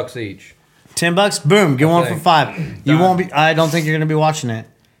 $10 each. $10, boom, get one for think. $5. You won't be. I don't think you're going to be watching it.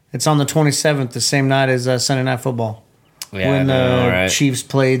 It's on the 27th, the same night as Sunday Night Football. Yeah, when the all right. Chiefs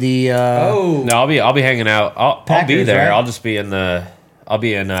play the. Oh, No, I'll be hanging out. I'll be Packers, there. right? I'll just be in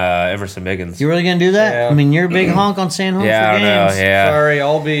Emerson Miggins. You really gonna do that? Yeah. I mean, you're a big honk on staying home Yeah, for I know. games. Yeah. sorry,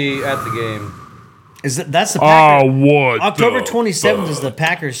 I'll be at the game. That's the Packers. what? October 27th is the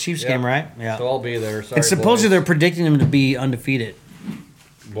Packers Chiefs game, right? Yeah. So I'll be there. Sorry, And supposedly boys. they're predicting them to be undefeated.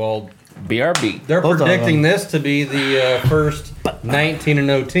 well, BRB. they're Both of predicting them. this to be the first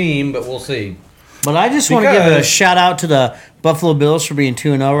 19-0 team, but we'll see. But I just want to give a Because- shout out to the Buffalo Bills for being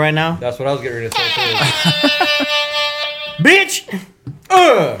 2-0 right now. That's what I was getting ready to say too. Bitch!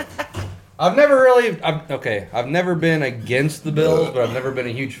 I've never been against the Bills, but I've never been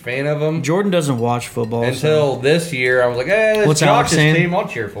a huge fan of them. Jordan doesn't watch football. Until this year, I was like, this What's Alex Josh's saying? team, I'll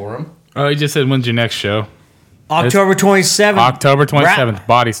cheer for him. Oh, he just said, when's your next show? October 27th. October 27th,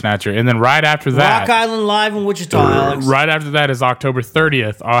 Body Snatcher. And then right after that, Rock Island Live in Wichita, Alex. right after that is October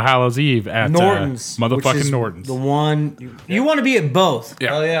 30th, All Hallows Eve at Norton's. which motherfucking is Norton's. The one. You want to be at both,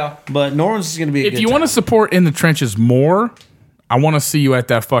 Yeah. Oh yeah, but Norton's is going to be a If good you want to time. support In the Trenches more, I want to see you at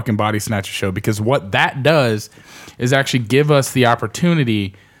that fucking Body Snatcher show, because what that does is actually give us the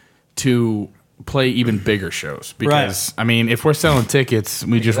opportunity to play even bigger shows. Because, I mean, if we're selling tickets,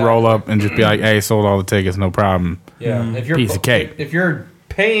 we just roll up and just be like, hey, sold all the tickets, no problem. yeah. If you're Piece of cake. if you're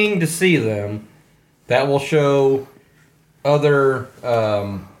paying to see them, that will show other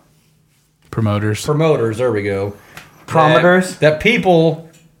Promoters. promoters. There we go. Promoters? That people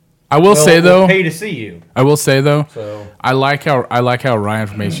I will say, will though, pay to see you. So I like how Ryan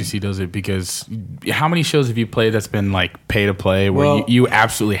from HGC does it, because how many shows have you played that's been like pay to play where Well- you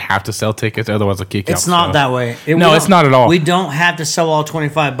absolutely have to sell tickets, otherwise they'll kick you out. It's not that way. No, it's not at all. We don't have to sell all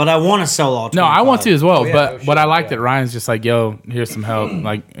 25, but I want to sell all 25. No, I want to as well, Oh, yeah, but no but I shit, like yeah. that Ryan's just like, yo, here's some help.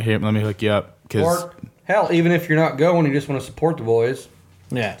 Like, here, let me hook you up. Because or hell, even if you're not going, you just want to support the boys,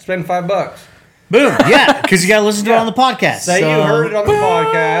 Yeah. spend $5. Boom. Yeah, because you got to listen to it on the podcast. Say So, you heard it on the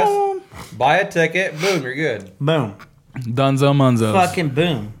podcast. Buy a ticket. Boom, you're good. Boom. Dunzo Munzos. Fucking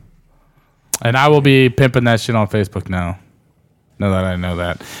boom. And I will be pimping that shit on Facebook now. Now that I know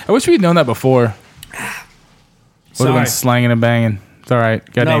that. I wish we'd known that before. Would have Sorry. been slanging and banging. It's all right.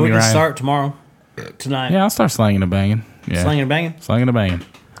 Got No, Amy we can Ryan. start tomorrow. Tonight. Yeah, I'll start slanging and banging. Yeah. Slanging and banging. Slanging and banging.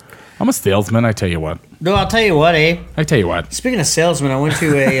 I'm a salesman, I tell you what. No, I'll tell you what, I tell you what. Speaking of salesmen, I went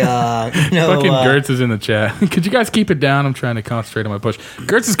to a, Fucking Gertz is in the chat. Could you guys keep it down? I'm trying to concentrate on my push.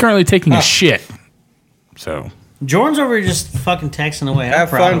 Gertz is currently taking a shit. So. Jordan's over here just fucking texting away. I'm Have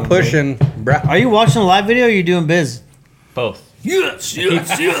proud of fun him, pushing, bruh. Are you watching the live video or are you doing biz? Both. Yes,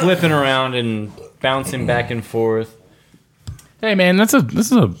 Keep flipping around and bouncing back and forth. Hey man, this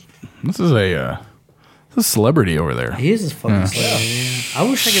is a celebrity over there. He is a fucking celebrity, man. I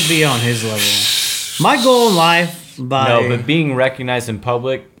wish I could be on his level. My goal in life No, but being recognized in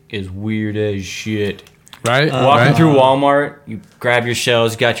public is weird as shit. Right? Walking Right? through Walmart, you grab your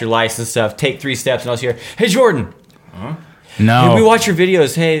shells, you got your license stuff, take 3 steps, and I was here. Hey, Jordan. No. Hey, we watch your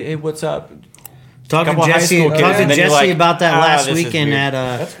videos. Hey, what's up? talking to couple high Jesse, school kids, talking and to then you're Jesse like, about that last this is weekend weird.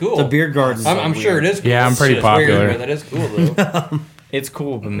 at That's cool. the beer gardens. I'm sure it is cool. Yeah, I'm pretty It's weird, popular. but that is cool, though. It's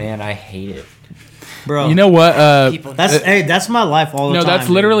cool, but man, I hate it. Bro. You know what? That's my life all the No, time. that's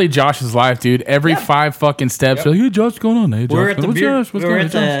dude. literally Josh's life, dude. Every 5 fucking steps, you're like, hey, Josh, what's going on? Hey, Josh, We're at the what's beer. Josh? What's We were going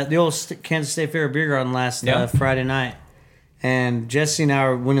at on, Josh? the old Kansas State Fair beer garden last Yeah. Friday night, and Jesse and I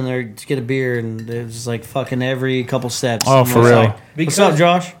went in there to get a beer, and it was like fucking every couple steps. Oh, And for I was real? like, what's up,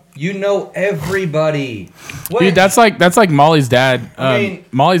 Josh? You know everybody. What? Dude, that's like Molly's dad. I mean-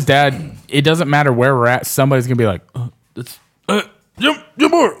 Molly's dad. It doesn't matter where we're at. Somebody's gonna be like,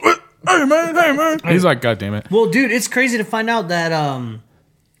 hey man. He's like, God damn it. Well, dude, it's crazy to find out that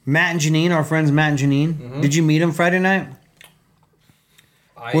Matt and Janine, our friends Matt and Janine, Mm-hmm. did you meet them Friday night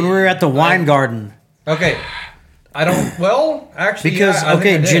when we were at the wine garden? Okay. I don't. Well, actually, Because yeah, I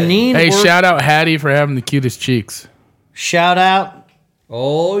think I did. Janine. Hey, worked- shout out Hattie for having the cutest cheeks. shout out.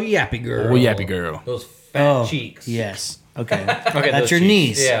 Oh, yappy girl. Oh, yappy girl. Those fat Oh, cheeks. Yes. Okay. Okay, That's those your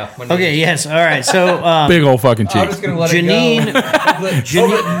cheeks. niece. Yeah, my Okay. niece. Yes. All right. So Big old fucking I'm cheeks. just gonna let Janine- it go. So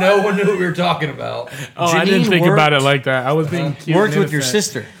that no one knew what we were talking about. Oh, I didn't Janine think about it worked- like that. I was being cute. worked and with your innocent.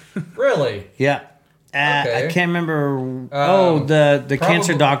 sister. Really? Yeah. I Okay. can't remember. The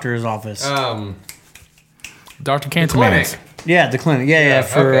cancer probably- doctor's office. Dr. Cancer clinic. Man's. yeah, the clinic. Yeah.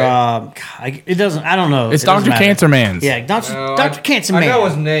 For okay. it doesn't. I don't know. It's It doesn't Dr. matter. Cancer Man's. Yeah, Dr. No, Dr. Cancer I Man. know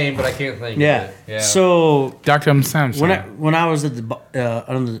his name, but I can't think Yeah. of it. Yeah. So Dr. Samson. when I was at the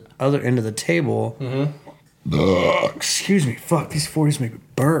on the other end of the table, excuse me, fuck, these 40s make me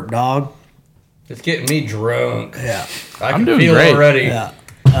burp, dog. It's getting me drunk. Yeah. I I'm can doing feel great. it already.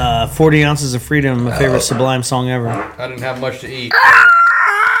 Yeah. 40 ounces of freedom, my favorite Sublime song ever. I didn't have much to eat.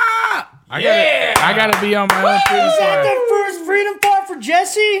 I gotta be on my own freedom Is that fire. the first freedom part for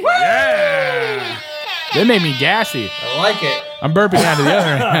Jesse? Yeah. They made me gassy. I like it. I'm burping out of the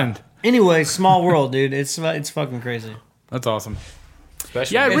other end. Anyway, small world, dude. It's fucking crazy. That's awesome.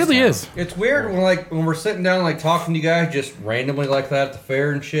 Especially Yeah, it really is. It's weird when we're sitting down like talking to you guys just randomly like that at the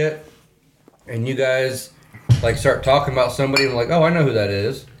fair and shit, and you guys like start talking about somebody and like, oh, I know who that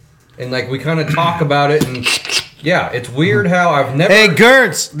is, and like we kind of talk about it and yeah, it's weird how I've never. Hey,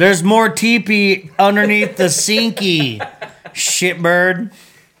 Gertz, there's more teepee underneath the sinky. Shitbird.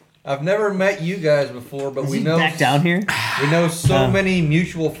 I've never met you guys before, but Is we he know back down here? we know so many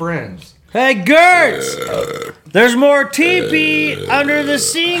mutual friends. Hey, Gertz! There's more teepee under the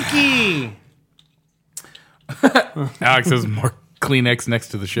sinky. Alex has more Kleenex next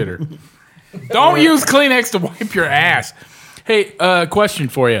to the shitter. Don't use Kleenex to wipe your ass. Hey, question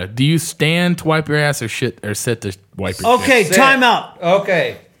for you: do you stand to wipe your ass or sit to wipe your Okay, shit? time out.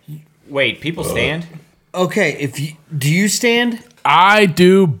 Okay, Wait, people stand? Okay, do you stand? I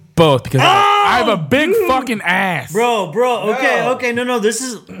do both because I have a big fucking ass. Bro, No. okay, no, this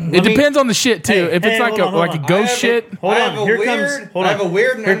is... It depends on the shit too. Hey, if it's hey, like hold on. a ghost shit, Hold I on, have a here weird, comes... I have a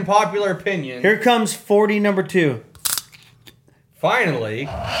weird and unpopular opinion. Here comes 40 number 2. Finally,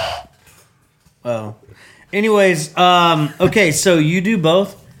 Oh. Anyways, okay, so you do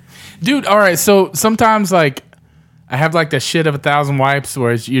both? dude. All right, so sometimes like I have like the shit of 1,000 wipes,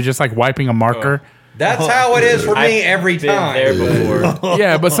 where you're just like wiping a marker. that's how it is for me every Been time. there before.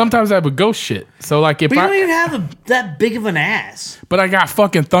 Yeah, but sometimes I have a ghost shit. So like if But you I, don't even have that big of an ass. but I got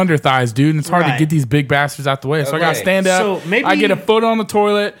fucking thunder thighs, dude, and it's hard to Right. get these big bastards out the way. So I gotta Okay. stand up. So maybe- I get a foot on the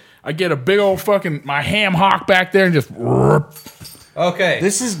toilet. I get a big old fucking my ham hock back there and just. Okay,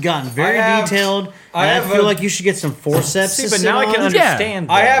 This has gotten very I have- detailed. I and I have feel a- like you should get some forceps. See, to but sit now I can on.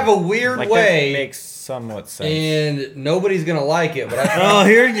 understand. I that. have a weird like way, that makes somewhat sense. and nobody's gonna like it. But I Oh,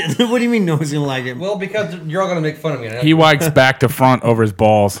 here. What do you mean no one's gonna like it? well because you're all gonna make fun of me. And He wipes back to front over his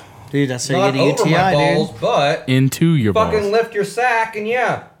balls Dude, that's how not you get a over my UTI, balls, dude. but into your fucking balls. lift your sack and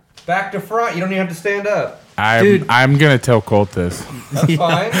yeah. back to front. You don't even have to stand up. I'm gonna tell Colt this. That's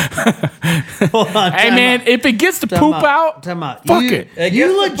fine. Hold on, Hey time man, out, if it gets to time poop out, out, time out. fuck you, it. It You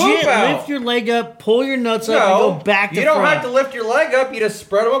gets the legit poop out. lift your leg up, pull your nuts up, No, and go back to you don't front. have to lift your leg up. You just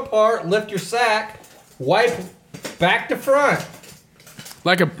spread them apart, lift your sack, wipe back to front.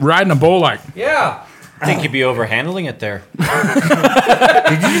 like riding a bull, like Yeah. I think you'd be overhandling it there.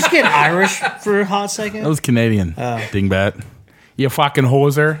 Did you just get Irish for a hot second? that was Canadian. Dingbat. You fucking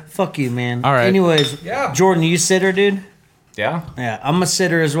hoser. Fuck you, man. All right. Anyways, Yeah. Jordan, you sitter, dude? Yeah. Yeah, I'm a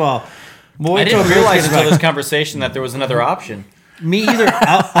sitter as well. Boy, I didn't realize until this conversation that there was another option. Me either.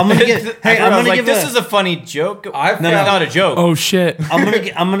 I'm gonna get. Hey, I I'm was gonna like, give this a. is a funny joke. I've No, it's found- not a joke. Oh shit. I'm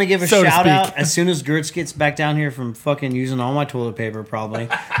gonna give a So to shout out speak. as soon as Gertz gets back down here from fucking using all my toilet paper. Probably,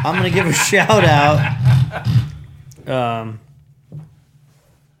 I'm gonna give a shout out.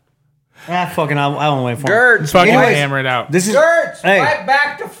 Fucking, I won't wait for him. Gertz, Fucking boys. hammer it out. This is. Gertz, Hey. wipe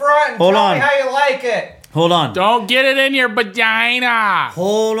back to front and Hold tell on. me how you like it. Hold on. Don't get it in your vagina.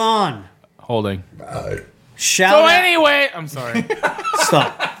 Hold on. Holding. Shout So out. anyway, I'm sorry.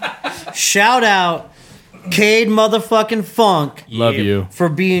 Stop. Shout out, Cade motherfucking Funk. Love you. For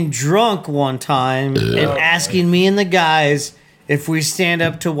being drunk one time and asking me and the guys if we stand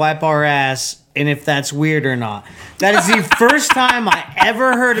up to wipe our ass and if that's weird or not. That is the first time I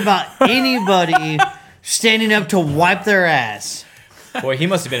ever heard about anybody standing up to wipe their ass. Boy, he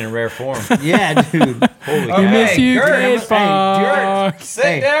must have been in rare form. Yeah, dude. Okay, miss you, Gertz, Cade hey, Funk. Gertz, sit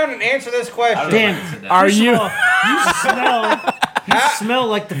Hey. down and answer this question. Damn. Are First of you? all, you smell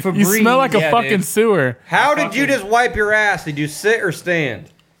like the Febreze. You smell like a Yeah, fucking dude. sewer. How did you just wipe your ass? Did you sit or stand?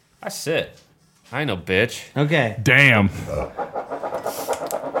 I sit. I ain't no bitch. Okay. Damn. Oh,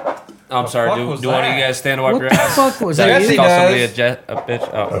 I'm sorry. fuck Do was one of that? you guys stand to wipe What your the ass? fuck was Did I that? Yes, just he call somebody does. a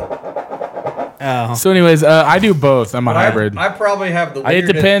bitch? Oh. Oh. So, anyways, I do both. I'm a hybrid. I probably have the. It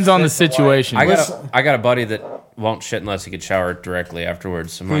weirdest depends on the sit to wipe. situation. I got a buddy that won't shit unless he could shower directly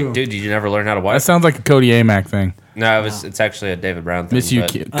afterwards. I'm like, dude, did you never learn how to wipe? That sounds like a Cody Amack thing. No, it's actually a David Brown thing. Miss you,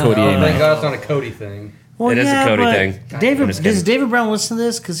 but- Cody Oh, thank Amack. God it's not a Cody thing. Well, It is a Cody but thing. David, I'm just does kidding. David Brown listen to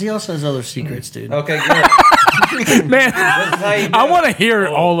this? Because he also has other secrets, dude. Okay, good. Man, That's how you do I it. want to hear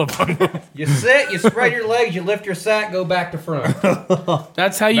all of them. You sit, you spread your legs, you lift your sack, go back to front.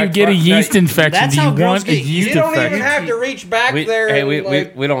 That's how you That's get a right. yeast infection. That's Do how you girls want a get- yeast You don't infection? even have to reach back there. Hey, and,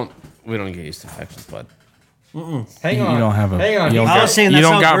 we don't get used to infections, bud. hang on. You don't have a. Hang on. You don't I got, was saying you that's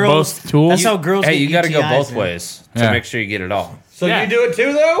don't how got girls. both tools. That's how girls. Hey, get you got to go UTIs, both man. ways to Yeah. make sure you get it all. So Yeah. you do it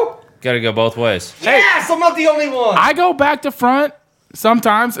too, though? Got to go both ways. Yes, I'm not the only one. I go back to front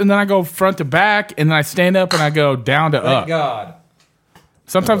sometimes, and then I go front to back, and then I stand up and I go down to Thank up. God.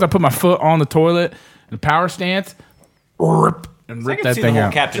 Sometimes I put my foot on the toilet in power stance, and I rip can that see thing the whole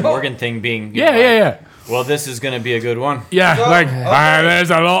out. Captain Morgan thing being. Yeah, yeah, yeah. Well, this is going to be a good one. Yeah, So, like okay. there's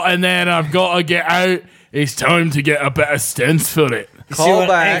a lot in there, and I've got to get out. It's time to get a bit of stents for it. You see Call what,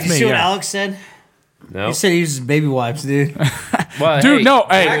 back. Hey, you see what Yeah. Alex said? No. He said he uses baby wipes, dude. Well, Dude, hey, no,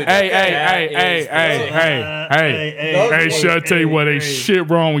 hey, That- hey, that hey, is- hey, hey, Those should I tell you what? Ain't shit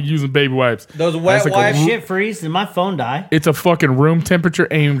wrong with using baby wipes. Those wet That's like a wipes, Shit freeze. Did my phone die? It's a fucking room temperature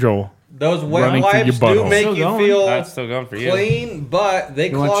angel. those wet running through your wipes do butthole. make Still you going. feel that's still going for you. clean, but they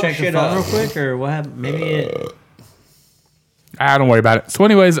You want clog to check the shit phone real up. quick, or what happened? Maybe it. Don't worry about it. So,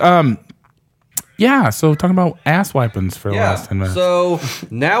 anyways, yeah. So talking about ass wipings for the Yeah. last 10 minutes. So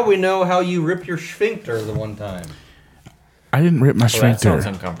now we know how you rip your sphincter the one time. I didn't rip my Well, that sounds sphincter.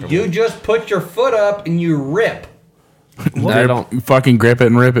 uncomfortable. You just put your foot up and you rip. I don't. Fucking grip it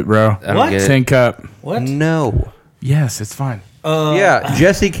and rip it, bro. I don't What? get it. Tin cup. What? No. Yes, it's fine. Yeah,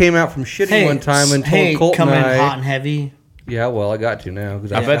 Jesse came out from shitting one time and told hey, Colt come and in I. hot and heavy. Yeah, well, I got to now.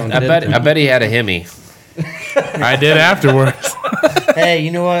 'Cause I bet he had a Hemi. I did afterwards. Hey,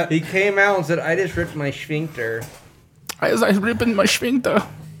 you know what? He came out and said, I just ripped my sphincter. I was ripping my sphincter.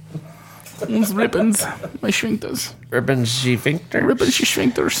 Uns rippens. My sphincters. Urban Sphincter. Ripping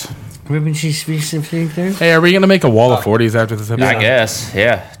sphincters. Ribbon cheese there. Hey, are we going to make a wall of 40s after this episode? I guess.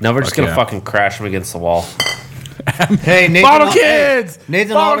 Yeah. No, we're just Fuck gonna yeah. fucking crash him against the wall. Hey, Nathan. Bottle Al- kids!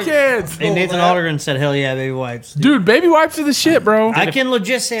 Nathan Bottle Alder- kids! Hey, Nathan Aldergren said, "Hell yeah, baby wipes." Dude, baby wipes are the shit, bro. I can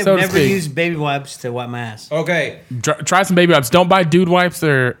legit say I've So to never speak. used baby wipes to wipe my ass. Okay. Try some baby wipes. Don't buy dude wipes.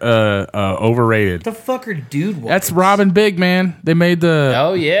 They're overrated. What the fuck are dude wipes? That's Robin Big, man. They made the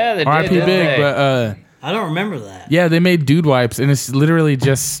Oh yeah, they RIP did. Big, but I don't remember that. yeah, they made dude wipes, and it's literally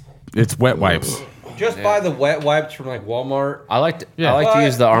just it's wet wipes. Just buy the wet wipes from like Walmart. I like to. Yeah. I like to But-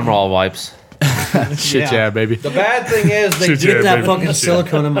 use the Armor All wipes. Shit, yeah, baby. The bad thing is they Shit, do. yeah. Get that baby. fucking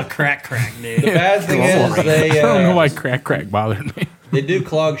silicone in my crack, dude. The bad thing is they I don't know uh, why crack bothered me. they do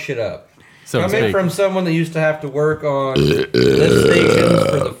clog shit up. So to Coming speak. from someone that used to have to work on lift stations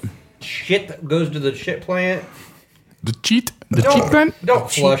for the shit that goes to the shit plant. The cheat pen. Don't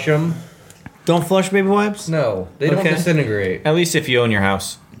flush them. Don't flush baby wipes? No, they don't Okay. disintegrate. At least if you own your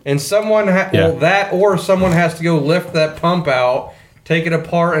house. And someone, someone has to go lift that pump out, take it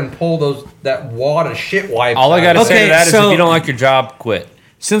apart, and pull that wad of shit wipes. All I out. gotta say Okay, to that is so- if you don't like your job, quit.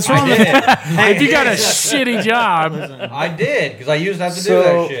 Since we're on the, If you got a shitty job, I did because I used to have to do so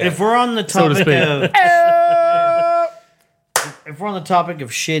that shit. if we're on the So to topic speak. of if we're on the topic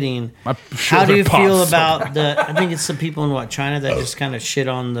of shitting, my how do you shoulder feel pops. about the? I think it's the people in China that just kind of shit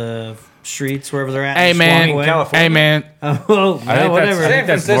on the streets wherever they're at. Hey and just walk man, away. California. hey man, Oh, I think whatever. San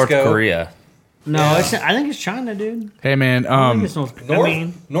that's North Francisco. Korea. No, it's, I think it's China, dude. hey man. I think it's North, I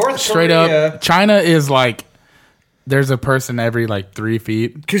mean, North Straight Korea, up, China is like there's a person every like 3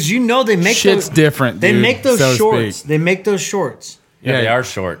 feet. because you know they make Shit's those, different. They dude, make those so to shorts. speak. They make those shorts. Yeah, Yeah. they are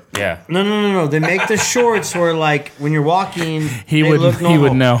short. Yeah. No. They make the shorts where, like, when you're walking, He they would- look he normal.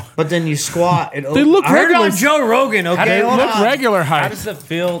 would know. But then you squat. They look I heard it on regular. Joe Rogan. Okay, They hold look on. regular How height. does it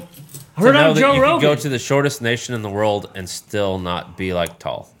feel to Heard know on that Joe you can Rogan. go to the shortest nation in the world and still not be like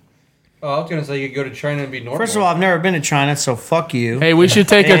tall? Oh, I was gonna say you could go to China and be normal. First of all, I've never been to China, so fuck you. Hey, we should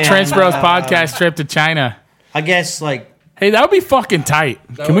take a And, Trench Bros podcast trip to China. I guess like Hey, that would be fucking tight.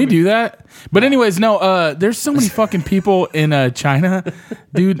 Can we would be- do that? But anyways, no. There's so many fucking people in China,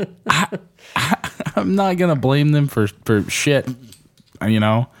 dude. I'm not gonna blame them for shit. You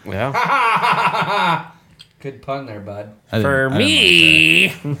know. Yeah. good pun there, bud. For me.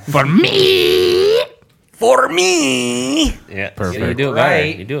 For me. For me. Yeah. Perfect. You do it Right.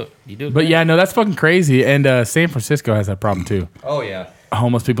 better. You do it. You do it. But yeah, no, that's fucking crazy. And San Francisco has that problem too. Oh yeah,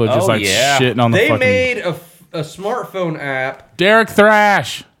 Homeless people are just Oh, like yeah. shitting on the they fucking. made a smartphone app. Derek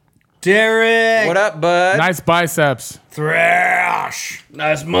Thrash, Derek What up, bud? nice biceps. Thrash.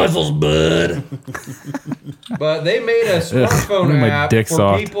 Nice muscles, bud. But they made a smartphone my app dick for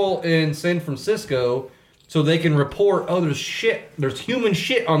soft. people in San Francisco so they can report, oh, there's human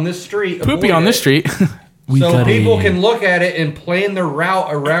shit on this street. Poopy avoid on it. this street. We So got people a, can look at it and plan their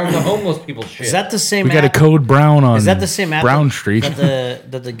route around the homeless people's shit. Is that the same? We got a app? code Brown on. Is that the same app Brown that- Street?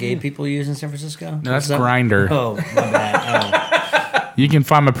 that the gay people use in San Francisco? No, that's Is that- Grindr. Oh, my bad. You can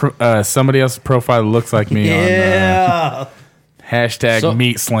find somebody else's profile that looks like me Oh. on Yeah. hashtag So-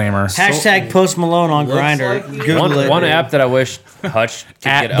 Meat Slammer. Hashtag Post Malone on Looks Grindr. like you. Google it. One app that I wish Hutch could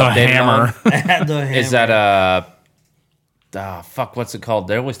At get the updated Hammer. on At the is hammer. that fuck, what's it called?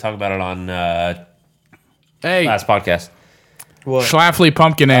 They always talk about it on Hey, last podcast. What? Schlafly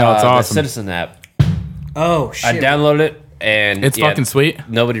Pumpkin Ale. It's The awesome. Citizen app. Oh I shit! downloaded it and It's fucking sweet.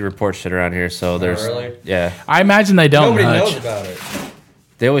 Nobody reports shit around here, so there's really? yeah. I imagine they don't. Nobody Hutch. knows about it.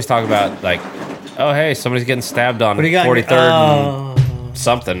 They always talk about like, oh hey, somebody's getting stabbed on What do you got? 43rd and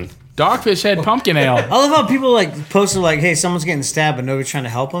something. Dogfish Head Pumpkin Ale. I love how people like posted like, "Hey, someone's getting stabbed," but nobody's trying to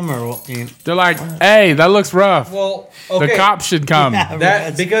help them. Or what, you know, They're like, hey, that looks rough. Well, okay. The cops should come.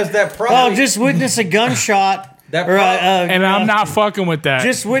 That because that probably oh, just witness a gunshot. That or, And I'm not fucking with that.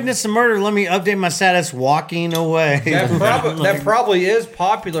 just witness a murder. Let me update my status. Walking away. that probably is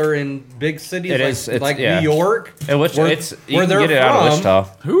popular in big cities It like, is, it's- like yeah. New York. And which where- it's you where can they're get it out of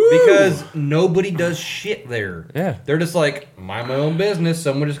from, Wichita. because nobody does shit there. Yeah. They're just like, mind my own business.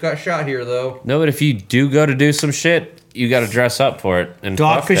 Someone just got shot here though. No, but if you do go to do some shit, you got to dress up for it. And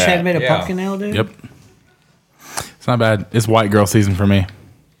fuck Dogfish that. Head made a Yeah. pumpkin ale, dude. Yep. It's not bad. It's white girl season for me.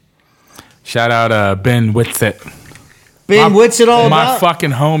 Shout out Ben Whitsitt. Ben, what's it all My about?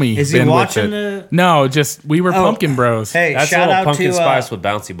 fucking homie. Is he Ben watching Whitsitt. the- No, just we were Oh. pumpkin bros. Hey, That's a shout little out pumpkin to spice with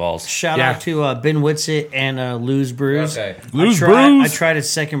bouncy balls. shout Yeah. out to Ben Whitsitt and Lou's Brews. Okay. Lou's I tried, Brews. I tried his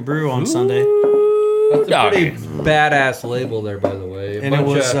second brew on Sunday, That's a pretty Okay. badass label there, by the way. and it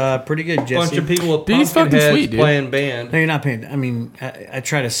was pretty good. Jesse. bunch of people with Dude, he's pumpkin fucking heads sweet, dude. playing band. No, you're not paying. I mean, I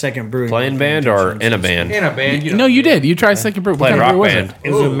tried a second brew. Playing band or in a band? In a band, you No, know. you did. You tried second brew. What Playing kind of rock brew was band. it?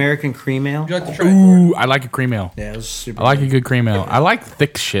 It was Ooh. American cream ale. Would you like to try it? Ooh, I like a cream ale. Yeah, it was super. I like a good cream ale. I like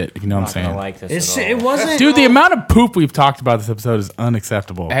thick shit. You know what I'm I saying? don't like this It's, at all. it wasn't. Dude, the amount of poop we've talked about this episode is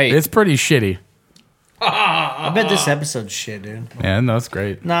unacceptable. Hey. It's pretty shitty. I bet this episode's shit, dude. Yeah, no, it's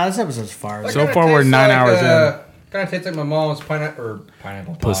great. Nah, this episode's fire. So far, we're 9 hours in. Kind of tastes like my mom's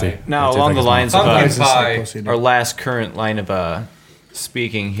pineapple Pussy. pie. Now, That's along like the a lines of pumpkin It's just like pie. pussy, dude. our last current line of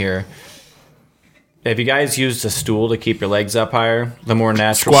speaking here. If you guys used a stool to keep your legs up higher, the more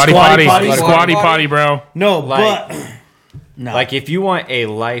natural. Squatty Squatty potty. potty. Squatty potty, bro. No, Like- but no. Like if you want a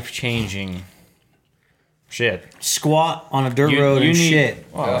life changing shit, squat on a dirt you, road you and need. shit.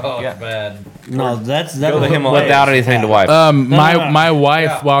 Oh, yeah. bad. No, that's Go to that. Himalayas. Without anything to wipe. My no. my wife,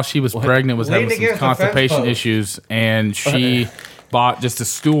 Yeah. while she was pregnant, was Lean having some against the fence constipation post. issues, and she bought just a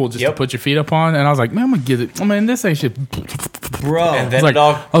stool just to Yep. put your feet up on, and I was like, man, I'm gonna get it. Oh man, this ain't shit. Bro. And I then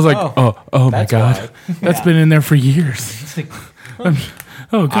was like, it all. oh my that's god, that's been in there for years.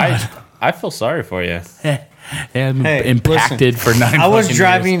 Oh god, I feel sorry for you. yeah, I'm Hey, impacted for 9. I was fucking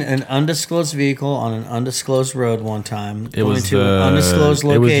driving years. an undisclosed vehicle on an undisclosed road one time. It was to an undisclosed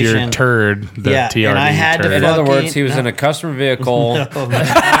It was your location. turd. The Yeah, TRD and I had to turd. In other Fucking- words, he was in a customer vehicle. No, man.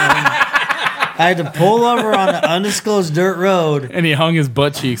 I had to pull over on an undisclosed dirt road. and he hung his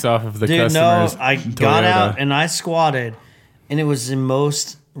butt cheeks off of the Dude, no, customer's I got Toyota. out and I squatted, and it was the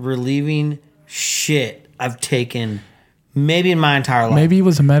most relieving shit I've taken maybe in my entire life. Maybe it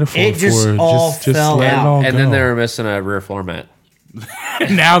was a metaphor. It just for all fell let it out. all And then go. they were missing a rear floor mat.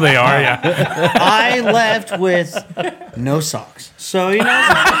 now they are. Yeah, I left with no socks. So, you know,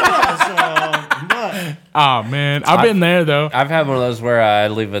 but oh man, I've been there though. I've had one of those where I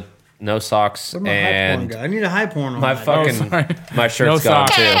leave with no socks where's my high porn and guy? I need a high porn on my that. fucking sorry. my shirt's No gone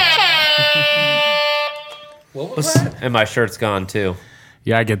socks. too. What was that? And my shirt's gone too.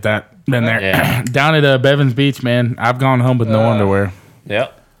 Yeah, I get that. Been there. Yeah. Down at Bevins Beach, man. I've gone home with no underwear.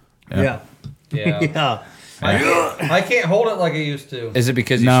 Yep. Yeah. Yeah. Yeah. I can't hold it like I used to. Is it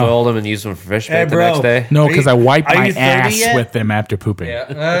because you No. soiled them and used them for fish bait Hey, the bro. next day? No, Are because you- I wiped are my you 30 ass yet? with them after pooping.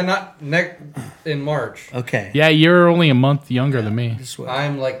 Yeah, not in March. Okay. Yeah, you're only a month younger than me. This way.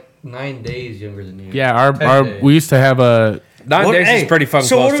 I'm like 9 days younger than you. Yeah, 10 our days. we used to have a. 9 What- days hey, is pretty fucking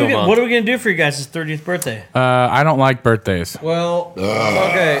so close what to are, a we, month. what are we going to do for you guys' 30th birthday? I don't like birthdays. Well,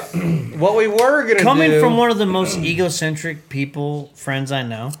 okay. What we were gonna Coming do, from one of the most egocentric friends I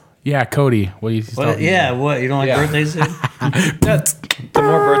know. Yeah, Cody. What are you What, talking yeah, about? what? You don't like Yeah. birthdays? dude? The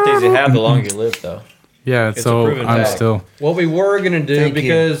more birthdays you have, the longer you live, though. Yeah, a so proven I'm fact. still. what we were gonna do Thank you.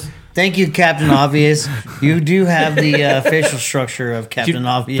 because Thank you, Captain Obvious. You do have the facial structure of Captain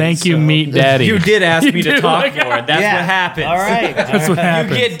Obvious. Thank you, so- Meat Daddy. You did ask me You to do talk like- more. That's Yeah. what happens. All right. That's what You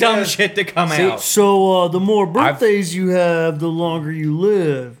happened. get dumb shit to come out. So the more birthdays you have, the longer you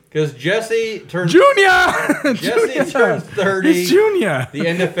live. Jesse turns Junior. Jesse turns 30 It's Junior. the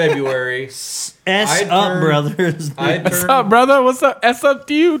end of February. S I up, turned- brothers. I What's turned up, brother? What's up? S up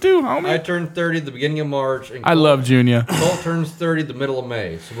to you too, homie. I turned 30 at the beginning of March, and I love Junior. Colt turns 30 the middle of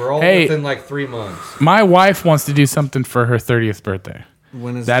May. So we're all Hey. within like 3 months. My wife wants to do something for her 30th birthday.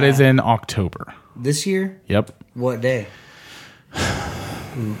 When is That is in October. this year? Yep. What day?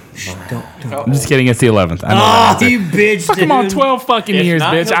 Don't. I'm just kidding. It's the 11th. I know Oh, that. you bitch! Fuck, I'm on dude. 12 fucking If years,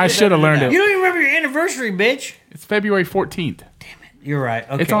 not, bitch. he'll I get should have that learned figured You it. don't even remember your anniversary, bitch. It's February 14th. You're right.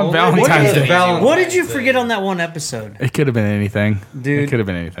 Okay. It's on Only Valentine's because Day. Valentine's What did you Day. forget on that one episode, It could have been anything. dude? It could have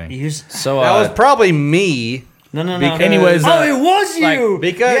been anything. You s- So, That was probably me. no. Because- Anyways, Oh, it was you.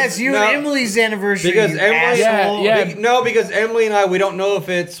 because- yes, you no, and Emily's anniversary. because you Emily- asshole. Yeah. No, because Emily and I, we don't know if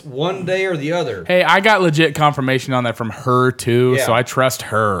it's one day or the other. Hey, I got legit confirmation on that from her too, Yeah. so I trust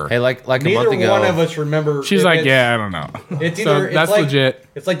her. hey, like a Neither month ago. one of us remember. She's if like, it's- yeah, I don't know. It's So either it's that's like, legit.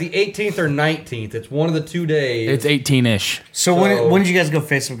 It's like the 18th or 19th. It's one of the 2 days. It's 18-ish. So, So- when did you guys go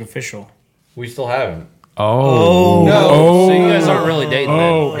Facebook official? We still haven't. Oh. No. So you guys aren't really dating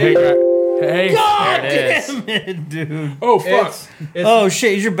Oh. then. Hey. There it is. Damn it, dude. Oh, fuck. It's Oh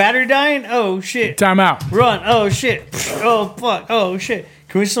shit! Is your battery dying? Oh shit! Time out. Run! Oh shit! Oh fuck! Oh shit!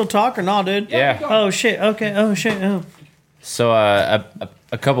 Can we still talk or not, dude? Yeah. Oh shit! Okay. Oh shit! Oh. So a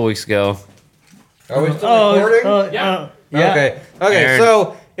couple weeks ago, Are we still Oh. recording? Yeah. Okay. Okay. Aaron.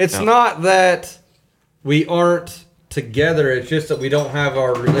 So it's No. not that we aren't together. It's just that we don't have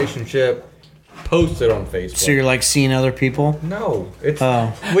our relationship posted on Facebook. So you're like seeing other people? No, it's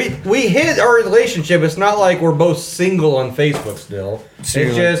Oh. we hid our relationship. It's not like we're both single on Facebook still. So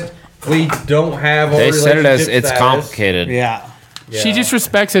it's you're just we don't have. Our they said it as relationship it's status. complicated. Yeah. Yeah. She just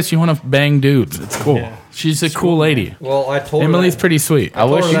respects us. You want to bang dudes. It's cool. Yeah. She's a cool lady. Well, I told Emily's her that. pretty sweet. I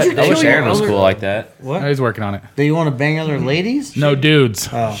wish Did you I wish kill your Aaron was other- cool like that. What? He's working on it. Do you want to bang other ladies? No dudes.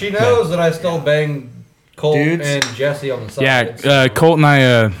 Oh. She knows that I still bang Colt Dudes? and Jesse on the side. Yeah, so- Colt and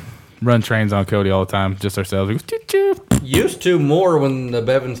I run trains on Cody all the time, just ourselves. We go, choo, choo. Used to more when the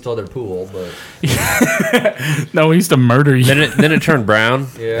Bevins still had their pool, but No, we used to murder you. Then it turned brown,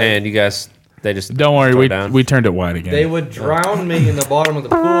 Yeah. and you guys they just Don't worry, throw it down. we turned it white again. they would drown me in the bottom of the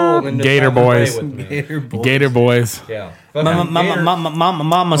pool and then just Gator have them play boys. with me. Gator boys. Gator boys. Yeah.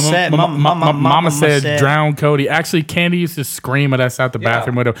 Mama said. Mama said, drown Cody. Actually, Candy used to scream at us out the Yeah.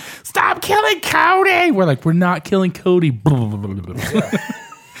 bathroom window, "Stop killing Cody!" We're like, "We're not killing Cody."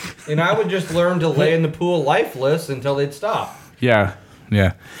 And I would just learn to lay in the pool lifeless until they'd stop. Yeah,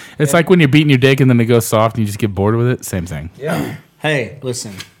 yeah. It's like when you're beating your dick and then it goes soft and you just get bored with it. Same thing. Yeah. Hey,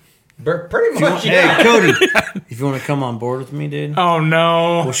 listen. Pretty much, yeah. Hey, Cody. If you want to come on board with me, dude, Oh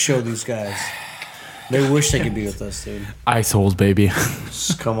no! we'll show these guys. They wish they could be with us, dude. Ice holes, baby.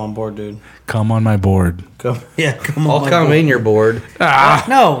 Just come on board, dude. Come on my board. Come on. I'll my come board. in your board.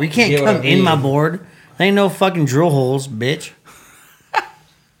 No, you can't get what come I in mean? my board. There ain't no fucking drill holes, bitch.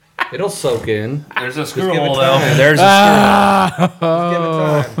 It'll soak in. There's a screw give it hole time. though. There's a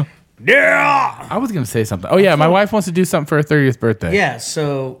Give it time. Yeah. I was gonna say something. Oh yeah, my wife wants to do something for her 30th birthday. Yeah.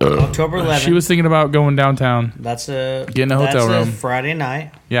 So October 11th. She was thinking about going downtown. That's a Getting a hotel that's room. Friday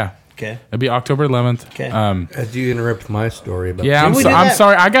night. Yeah, Okay. it'd be October 11th. Okay. As you interrupt my story about Yeah, Did we do I'm that?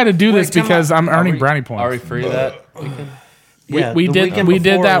 sorry. I got to do this Wait, time because out. I'm earning we- brownie points. Are we free of that? Yeah, we the did weekend we did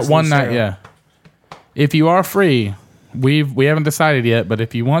before that is one night. Lucero. Yeah. If you are free, we haven't decided yet, but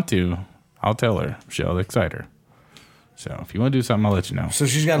if you want to, I'll tell her. She'll excite her. So if you want to do something, I'll let you know. So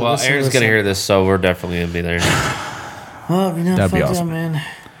she's got to Well, listen. Aaron's gonna hear this, so we're definitely gonna be there. Oh, you know, That'd be fuck awesome. that, man.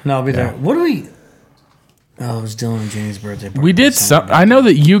 No, I'll be there. What do we? Oh, it was Dylan and Jenny's birthday party. We did some. I know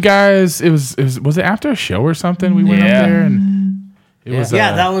that you guys. It was it after a show or something? We went up Yeah. there and it was.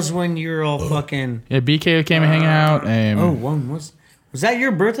 Yeah, that was when you were all fucking. Yeah, BK came and hang out, and Oh, one was that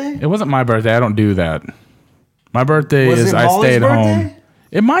your birthday? it wasn't my birthday. I don't do that. My birthday Was is it I Molly's stay at home. birthday?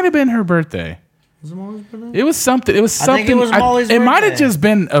 It might have been her birthday. Was it Molly's birthday? It was something. It was I something. think it was Molly's it might have birthday. just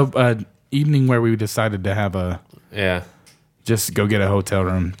been a evening where we decided to have Yeah. just go get a hotel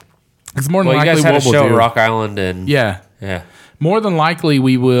room. It's more than Well, you likely guys had a what we'll show at do. Rock Island, and Yeah, yeah. more than likely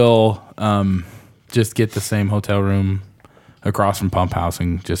we will just get the same hotel room across from Pump House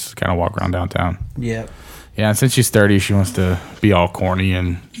and just kind of walk around downtown. Yeah. Yeah, and since she's 30, she wants to be all corny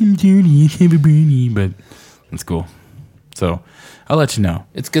and I'm 30, have a brownie, but that's cool. So I'll let you know.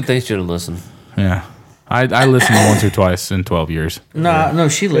 It's a good thing she didn't listen. Yeah, I listened once or twice in 12 years. No,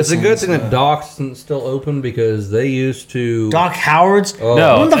 she It's a listens. good thing that Doc's isn't still open because they used to. Doc Howard's.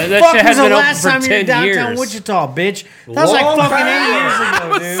 No, When the that fuck shit was hasn't the been open last for time you were 10 downtown years. Wichita, bitch? That was like Long fucking time. 8 years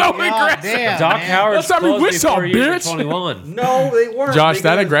ago, dude. so God aggressive. damn, Doc man. Howard's That's how we closed wish before y'all, you were bitch. 21. No, they weren't. Josh,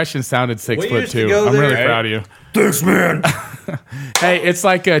 that because aggression sounded 6 We foot used to 2. go I'm really there. proud of you. Thanks, man. Hey, it's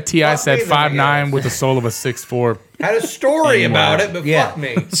like T.I. said, me then, I 5'9" guess. with the soul of a 6'4". Had a story about it, but Yeah. fuck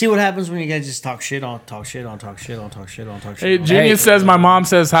me. See what happens when you guys just talk shit on, talk shit on, talk shit on, talk shit on, talk Hey, shit on. Junior says my mom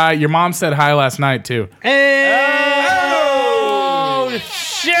says hi. Your mom said hi last night too. Hey! Oh,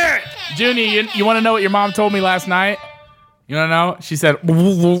 shit! Junior, you want to know what your mom told me last night? You want to know? She said,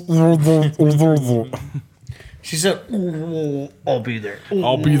 She said, "Ooh, I'll be there." Ooh.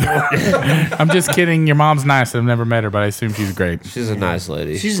 I'll be there. I'm just kidding. Your mom's nice. I've never met her, but I assume she's great. She's a nice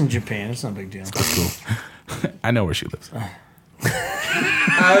lady. She's in Japan. It's not a big deal. I know where she lives. We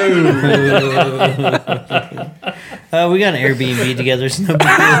got an Airbnb together. It's no big deal.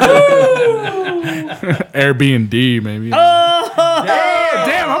 Airbnb, maybe.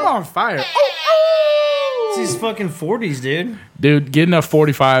 Damn, I'm on fire. It's these fucking 40s, dude. Dude, get enough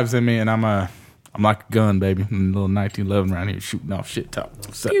 45s in me, and I'm like a gun, baby. I'm a little 1911 around here shooting off shit top.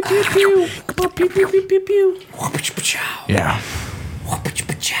 What's up? Yeah.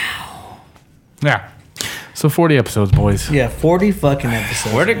 Yeah. So 40 episodes, boys. Yeah, 40 fucking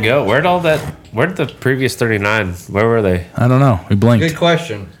episodes. Where'd it go? Where'd the previous 39? Where were they? I don't know. We blinked. Good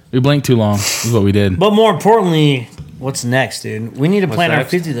question. We blinked too long. This is what we did. But more importantly, what's next, dude? We need to plan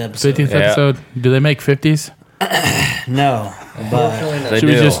next? our 50th episode. 50th Yeah. episode. Do they make 50s? No, but They Should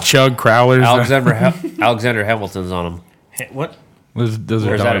do. we just chug crowlers? Alexander Hamilton's on them. what? Those are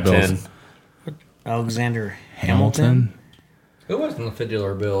Where's dollar that at bills. 10? Alexander Hamilton? Who was in the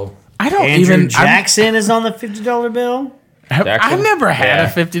 $50 bill? I don't Andrew even. Jackson is on the $50 bill? I've Jackson? never had Yeah. a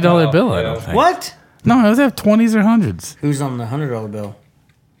 $50 bill. I yeah. don't think. What? No, I was have 20s or 100s. Who's on the $100 bill?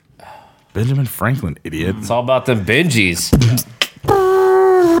 Benjamin Franklin, idiot. It's all about them Benjis.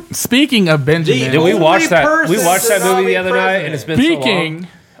 Speaking of Benjamin, Did we watch Only that? We person watched that to not movie be the other night, and it's been so speaking long.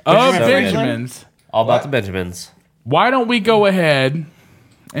 of Benjamin Franklin? Benjamins, All about the Benjamins. why don't we go ahead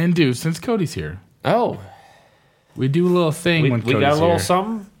and do, since Cody's here, Oh, we do a little thing we when Cody's got a little here.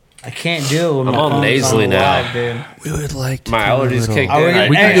 something. I can't do it. When I'm my all phone's nasally on now. live, dude. We would like to My do a allergies little kicked Are we in. gonna,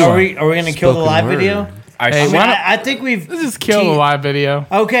 We can hey, do are it. we gonna kill the spoken live word. video? I I, mean, why don't- I think we've. Let's just kill the live video.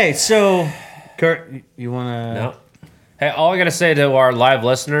 Okay, so Kurt, you wanna? No. Hey, all I gotta say to our live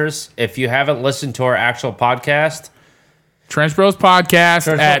listeners: if you haven't listened to our actual podcast, Trench Bros Podcast Trench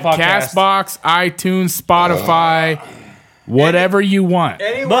Bros at Podcast. Castbox, iTunes, Spotify, whatever you want.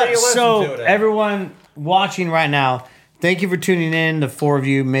 Anyway, But you listen so to it. everyone watching right now, thank you for tuning in. The 4 of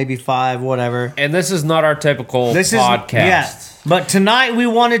you, maybe 5, whatever. and this is not our typical This podcast. is yeah. But tonight we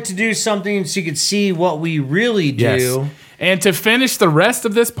wanted to do something so you could see what we really do. Yes. And to finish the rest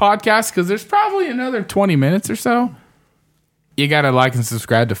of this podcast, because there's probably another 20 minutes or so, you got to like and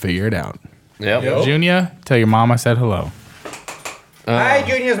subscribe to figure it out. Yep. Yep. Junior, tell your mom I said hello. Hi,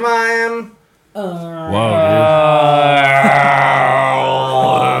 Junior's mom. Oh,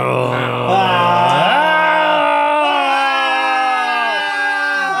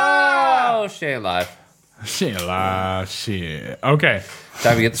 she ain't live. Shit. Okay.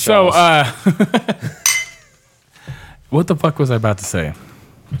 Time to get the So, shawls. what the fuck was I about to say?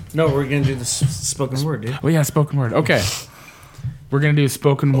 No, we're gonna do the spoken word, dude. Oh, yeah, spoken word. Okay. We're going to do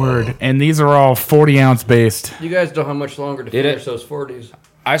spoken word, and these are all 40-ounce based. You guys know how much longer to Did finish it? those 40s.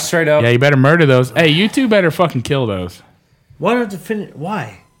 I straight up. Yeah, you better murder those. Hey, you two better fucking kill those. Why not to finish?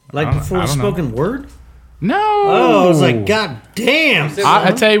 Why? Like I don't- before I the don't know. spoken word? No. Oh, I was like, God damn.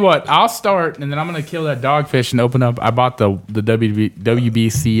 I tell you what, I'll start, and then I'm going to kill that dogfish and open up. I bought the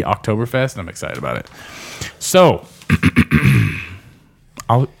WBC Oktoberfest, and I'm excited about it. So,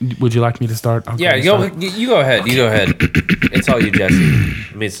 would you like me to start? I'll Yeah, start. you go ahead. You go ahead. It's all you,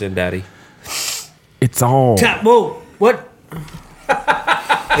 Jesse. Miss and Daddy. It's all. Whoa, what?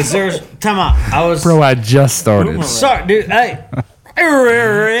 Is there time out? I was Bro, I just started. sorry, dude. Hey.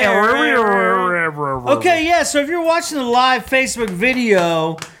 Okay, yeah. So if you're watching the live Facebook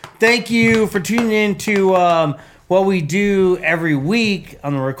video, thank you for tuning in to what we do every week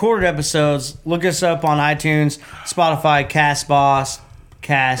on the recorded episodes. Look us up on iTunes, Spotify, CastBox,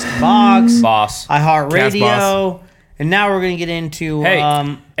 Boss. iHeartRadio, and now we're gonna get into Hey,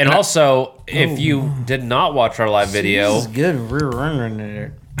 and also, if you did not watch our live video, This is good rear running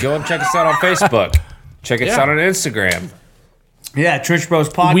there. go and check us out on Facebook. Check us out on Instagram. Yeah, Trench Bros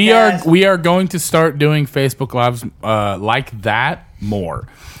podcast. We are going to start doing Facebook Lives like that more.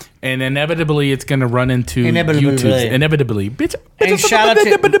 And inevitably, it's going to run into Inevitably. YouTube. Inevitably. Bitch. And shout out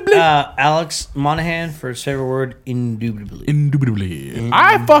to Alex Monahan for his favorite word, indubitably. Indubitably.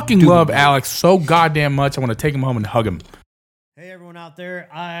 I fucking love Alex so goddamn much. I want to take him home and hug him. Hey, everyone out there.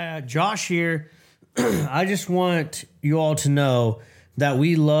 Josh here. I just want you all to know that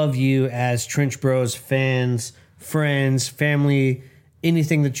we love you as Trench Bros fans, friends, family,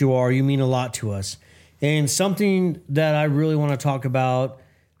 anything that you are. You mean a lot to us. And something that I really want to talk about,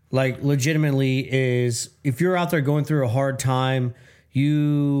 like legitimately, is if you're out there going through a hard time,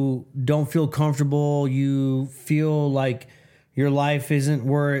 you don't feel comfortable, you feel like your life isn't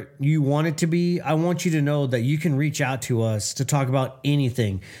where you want it to be, I want you to know that you can reach out to us to talk about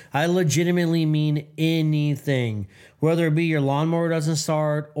anything. I legitimately mean anything, whether it be your lawnmower doesn't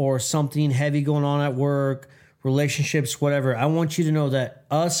start or something heavy going on at work, relationships, whatever. I want you to know that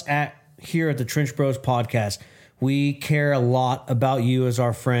us here at the Trench Bros podcast, we care a lot about you as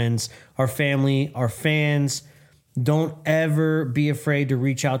our friends, our family, our fans. Don't ever be afraid to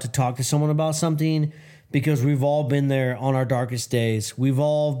reach out to talk to someone about something, because we've all been there on our darkest days. We've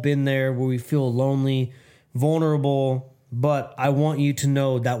all been there where we feel lonely, vulnerable, but I want you to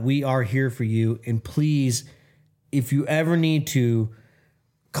know that we are here for you. And please, if you ever need to,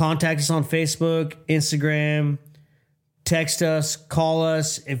 contact us on Facebook, Instagram, text us, call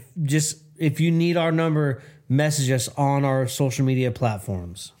us. If you need our number, message us on our social media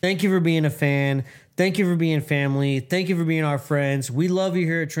platforms. Thank you for being a fan. Thank you for being family. Thank you for being our friends. We love you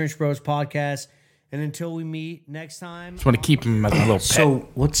here at Trench Bros Podcast. And until we meet next time. Just want to keep him as a little pet. So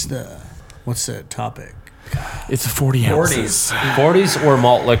what's the topic? It's 40 ounces. 40s or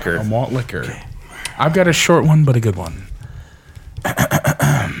malt liquor. A malt liquor. I've got a short one, but a good one.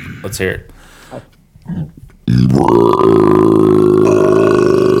 Let's hear it.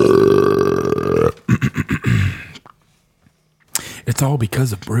 It's all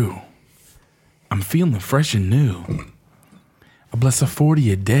because of brew. I'm feeling fresh and new. I bless a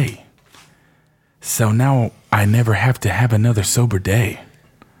 40 a day. So now I never have to have another sober day.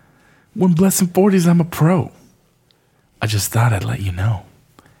 When blessing 40s, I'm a pro. I just thought I'd let you know.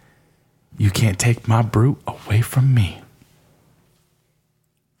 You can't take my brew away from me.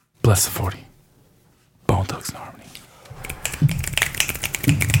 Bless the 40. Bone Thugs in Harmony.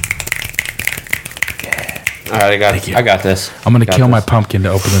 All right, I got this. I'm going to kill my pumpkin to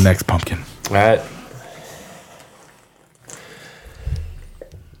open the next pumpkin. All right.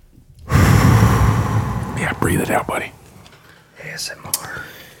 Yeah, breathe it out, buddy. ASMR.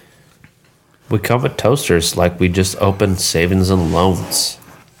 We come with toasters like we just opened savings and loans.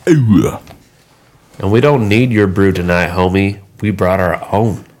 Ooh. And we don't need your brew tonight, homie. We brought our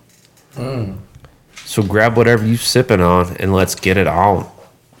own. So grab whatever you sipping on and let's get it on.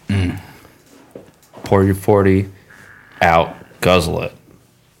 Pour your 40 out, guzzle it.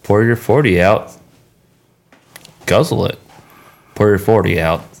 Pour your 40 out, guzzle it. Pour your 40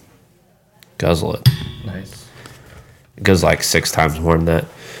 out, guzzle it. Nice. It goes like 6 times more than that.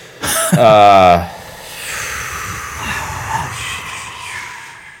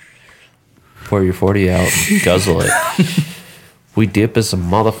 Pour your 40 out, guzzle it. We dip as a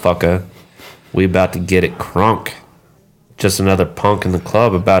motherfucker. We about to get it crunk. Just another punk in the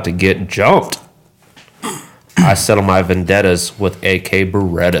club about to get jumped. I settle my vendettas with AK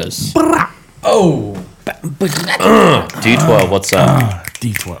Berettas. Oh, D12, what's up?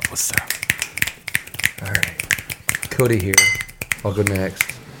 D12, what's up? all right. Cody here. I'll go next.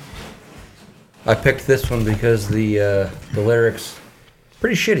 I picked this one because the lyrics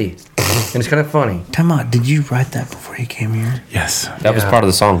pretty shitty, and it's kind of funny. Time out. Did you write that before you came here? Yes. That was part of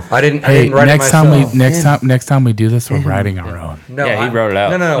the song. I didn't Hey, write next it time myself. next time we do this, we're writing our own. No, Yeah, he I- wrote it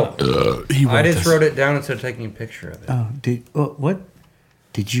out. No. He I just this. wrote it down instead of taking a picture of it. Oh, what?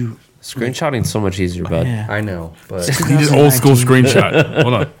 Did you? Screenshotting's so much easier, bud. Yeah. I know, but He did old school screenshot.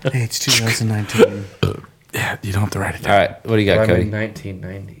 Hold on. Hey, it's 2019. Yeah, you don't have to write it down. All right, what do you got, I'm Cody? in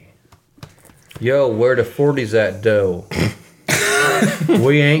 1990. Yo, where the 40s at, dough?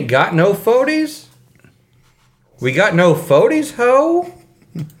 We ain't got no 40s? We got no 40s, ho?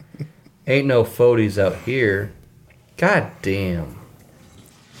 Ain't no 40s out here. God damn.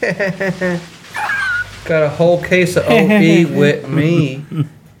 Got a whole case of OE with me.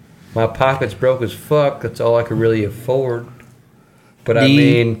 My pocket's broke as fuck. That's all I could really afford. But I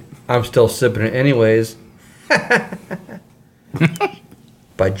mean, I'm still sipping it anyways.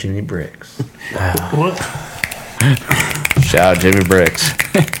 By Jimmy Bricks. Shout out Jimmy Bricks.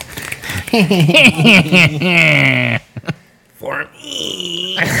 For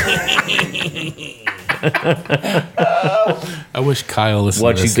me. I wish Kyle listened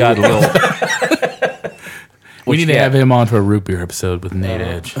What to you this. got, Lil? We need to you have got? him on to a root beer episode with Nate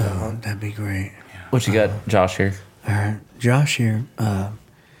Edge. Oh, that'd be great. What you got, Josh here? All right, Josh here. I'll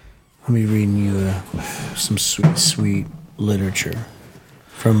be reading you some sweet literature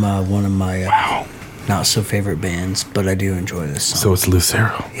from one of my not so favorite bands, but I do enjoy this song. So it's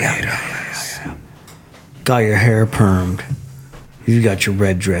Lucero. Yeah. Got your hair permed. You got your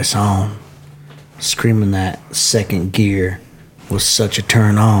red dress on. Screaming that second gear was such a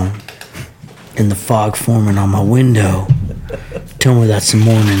turn on. And the fog forming on my window. Tell me that some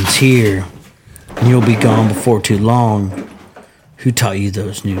morning's here. And you'll be gone before too long. Who taught you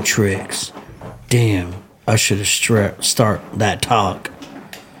those new tricks? Damn, I should have start that talk.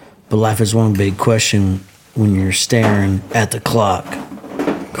 But life is one big question when you're staring at the clock.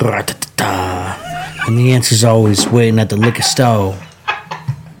 And the answer's always waiting at the liquor store.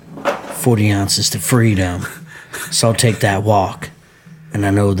 40 ounces to freedom. So I'll take that walk. And I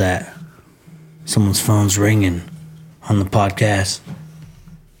know that someone's phone's ringing on the podcast.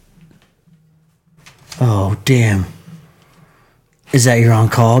 Oh, damn. Is that your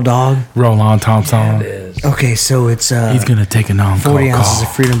on-call, dog? Roll on, Thompson. Okay, so it's He's going to take an on-call 40 ounces call.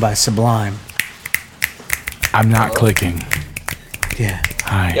 of freedom by Sublime. I'm not clicking. Yeah.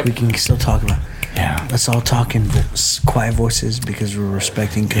 Hi. We can still talk about. Yeah. Let's all talk in quiet voices because we're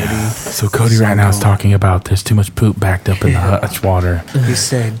respecting Cody. So Cody right now is talking about there's too much poop backed up in the hutch water. He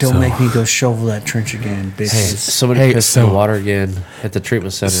said, "Don't So- make me go shovel that trench again, bitches." Somebody Hey, pissed in so- the water again at the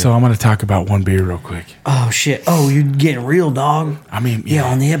treatment center. So I'm going to talk about one beer real quick. Oh shit! Oh, you're getting real, dog. I mean, Yeah,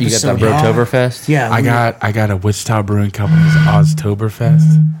 on the you episode. got that dog. Brotoberfest? Yeah, I got a Wichita Brewing Company's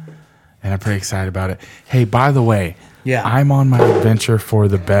Oztoberfest, and I'm pretty excited about it. Hey, by the way, Yeah. I'm on my adventure for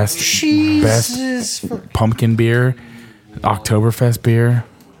the best Jesus. pumpkin beer, Oktoberfest beer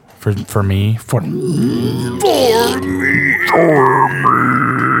for me.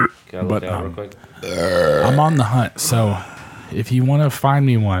 Gotta look But, down real quick. I'm on the hunt, so if you want to find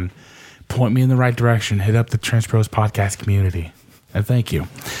me one, point me in the right direction. Hit up the Trench Bros podcast community, and thank you.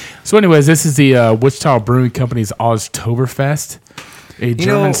 So, anyways, this is the Wichita Brewing Company's Oztoberfest, a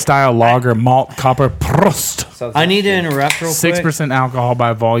German-style lager, malt, copper, Prost. I need to interrupt real quick. 6% alcohol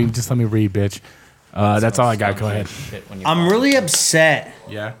by volume. Just let me read, bitch. That's all I got. Go ahead. I'm really upset.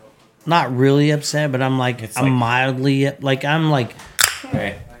 Yeah. Not really upset, but I'm I'm mildly I'm like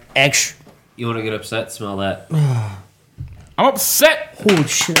Hey, extra. you want to get upset? Smell that. I'm upset. Holy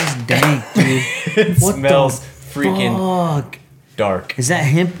shit, that's dank, dude. What Smells the freaking fuck? dark. Is that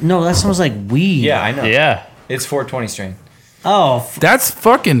hemp? No, that smells like weed. Yeah, I know. Yeah. It's 420 strain. Oh, That's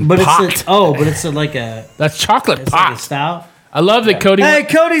fucking but pot. it's like a That's chocolate it's like pot. a stout. I love that Cody. Hey,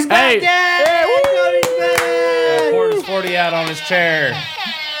 Cody's back! Hey. Hey, Cody's back! Poured his 40 out on his chair.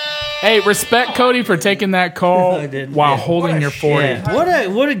 Hey, respect Cody for taking that call I did. while Yeah. holding your 40. Yeah.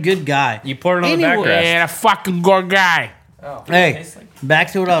 What a good guy. You poured it on the Anyway, backrest. And a fucking good guy. Hey,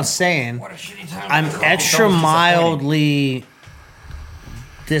 back to what I was saying. I'm extra mildly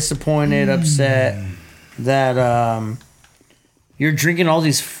disappointed, upset that you're drinking all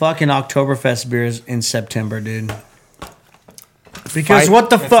these fucking Oktoberfest beers in September, dude. Because fight. what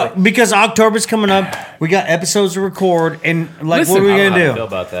the fuck? Because October's coming up. We got episodes to record, and like, Listen, what are we I don't know gonna how I feel do?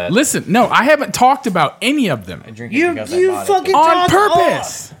 about that. Listen, no, I haven't talked about any of them Drink it You because I you bought it. fucking on talk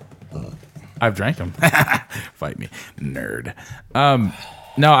purpose. I've drank them. Fight me, nerd.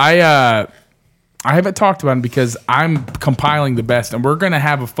 No, I haven't talked about them because I'm compiling the best, and we're gonna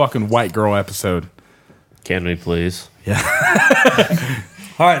have a fucking white girl episode. Can we please?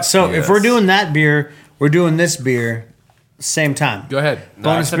 All right, so if Yes. we're doing that beer, we're doing this beer same time. Go ahead.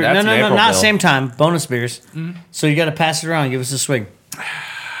 Bonus No, beer. that's No, an no, April not bill. same time. Bonus beers. So you got to pass it around. Give us a swig.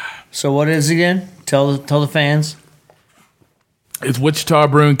 So what is it again? Tell the fans. It's Wichita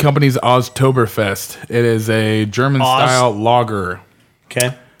Brewing Company's Oztoberfest. It is a German style lager.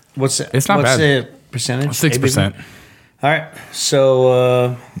 Okay. What's the, It's not what's bad. the percentage? 6%. All right.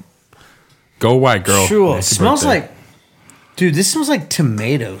 So Go white girl. sure. It's your Smells birthday. like, dude. This smells like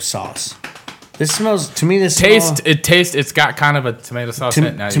tomato sauce. This smells to me. This It's got kind of a tomato sauce in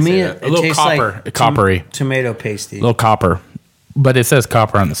it. Now to you me say it that. A little tastes copper, like coppery, tomato pasty. little copper, but it says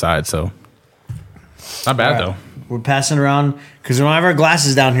copper on the side, so not bad All right. We're passing around because we don't have our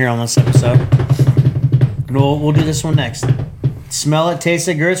glasses down here on this episode. And we'll do this one next. Smell it, taste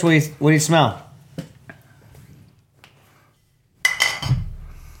it, Gertz. What do you smell?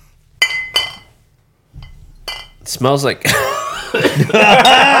 It smells like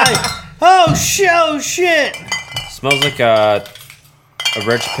Oh shit! smells like a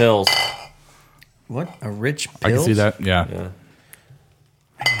rich pills. What a rich. though. I can see that. Yeah. Yeah.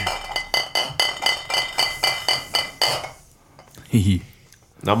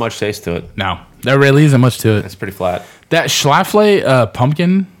 Not much taste to it. No, there really isn't much to it. It's pretty flat. That Schlafly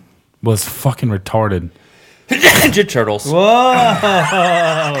pumpkin was fucking retarded. Ninja Turtles.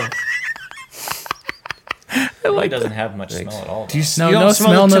 Whoa! It really doesn't have much smell at all. Do you, No, you don't no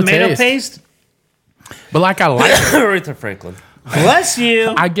smell smell, the no tomato taste. paste? But like I like it. Aretha Franklin. Bless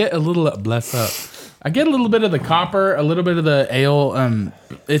you. I get a little bless up. I get a little bit of the copper, a little bit of the ale.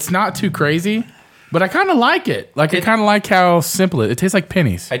 It's not too crazy, but I kind of like it. Like I kind of like how simple it tastes like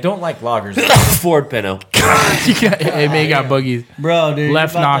pennies. I don't like lagers. Ford Pinto. It may got boogies. Bro, dude.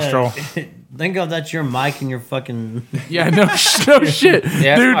 Left you're about nostril. to- Think of that's your mic and your fucking Yeah, no shit,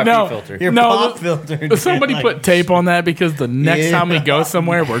 Yeah, dude. it's my No, pee filter. your no. pop filter. dude. Somebody Like, put tape on that because the next Yeah. time we go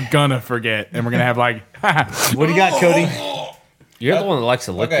somewhere, we're gonna forget, and we're gonna have like, What do you got, Cody? You're the one that likes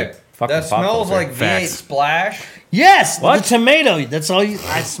to lick Okay, the fucking that pop smells filter. like V8 Facts. Splash. Yes, What? the tomato. That's all you.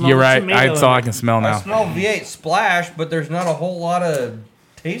 I smell. you're the right. tomato That's in all it. I can smell I now. smell V8 Splash, but there's not a whole lot of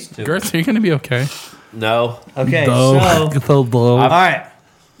taste to it. Gertz, are you gonna be okay? No. Okay, Low. so Low. all right,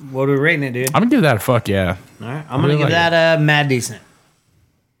 what are we rating it, dude? I'm gonna give that a fuck yeah. All right, I'm gonna really give like that a mad decent.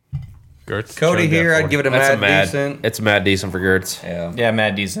 Gertz, Cody showed that here, for I'd give it a That's mad, a mad. decent. It's mad decent for Gertz. Yeah. Yeah,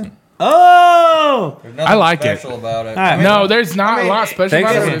 mad decent. Oh, There's nothing I like it. special about it. All right. No, there's not a lot special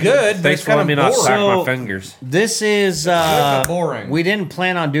Thanks about for- it. It's good. but Thanks it's for letting me kinda not boring. crack So- my fingers. this is It's boring. we didn't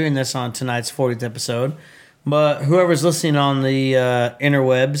plan on doing this on tonight's 40th episode, but whoever's listening on the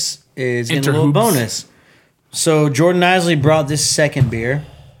interwebs is getting a little Interwebs. bonus. So Jordan Isley brought this second beer,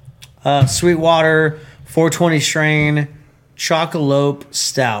 Sweetwater 420 strain Chocolope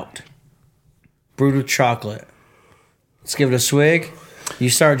Stout, brewed with chocolate. Let's give it a swig. You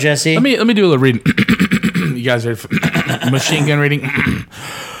start, Jesse. Let me do a little reading. You guys ready for machine gun reading?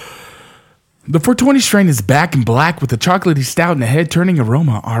 The 420 strain is back in black with a chocolatey stout and a head-turning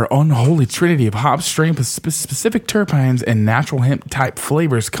aroma. Our unholy trinity of hops, strain, specific terpenes, and natural hemp-type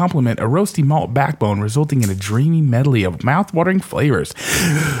flavors complement a roasty malt backbone, resulting in a dreamy medley of mouth-watering flavors.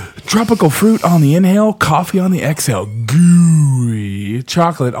 Tropical fruit on the inhale, coffee on the exhale, gooey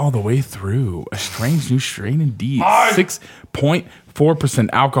chocolate all the way through. A strange new strain indeed. 6.4%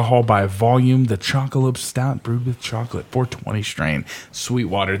 alcohol by volume. The Chocolope Stout brewed with chocolate. 420 strain.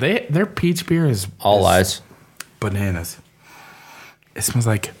 Sweetwater. Their peach beer is All is lies. bananas. It smells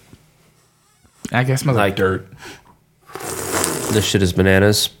like. I guess it smells like Like- dirt. This shit is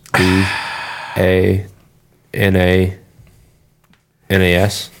bananas.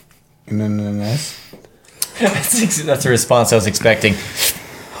 BANANAS. That's a response I was expecting.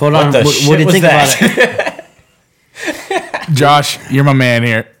 Hold on. the What do shit you was think that? about it? Josh, you're my man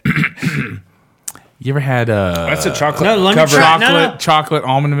here. You ever had That's a chocolate No, let me covered. try- chocolate no. chocolate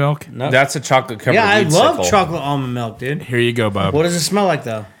almond milk? That's a chocolate covered. Yeah, I weed love sickle. chocolate almond milk, dude. Here you go, bub. What does it smell like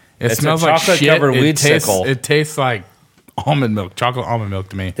though? It It's a smells like shit. chocolate-covered It weed tastes- sickle. It tastes like almond milk, chocolate almond milk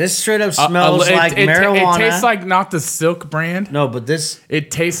to me. This straight up smells like It marijuana. tastes like not the Silk brand. no, but this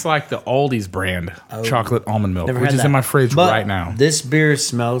It tastes like the Aldi's brand, chocolate almond milk, never which had is that. in my fridge But right now. This beer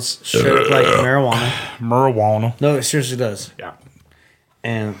smells straight up like marijuana. Marijuana. No, it seriously does. Yeah.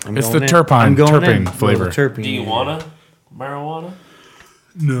 And I'm It's going the in. terpene- I'm going terpene in. flavor. With the terpene. Do you wanna? marijuana?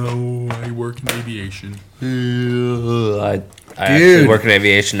 No, I work in aviation. I actually work in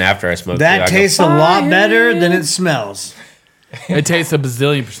aviation after I smoke. That tastes a lot better than it smells. It tastes a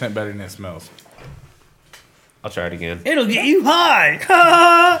bazillion% better than it smells. I'll try it again. It'll get you high.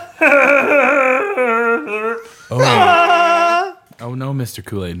 Oh no, Mr.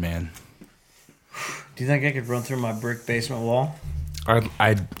 Kool-Aid Man. Do you think I could run through my brick basement wall?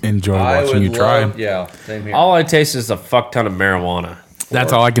 I enjoy watching you try. Yeah, same here. All I taste is a fuck ton of marijuana.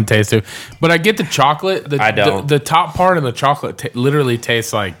 That's all I can taste too. But I get the chocolate. I don't. The top part of the chocolate literally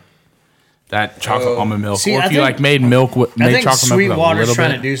tastes like that chocolate almond milk. See, or I if you think- like made milk, I made think chocolate milk with a Sweetwater's little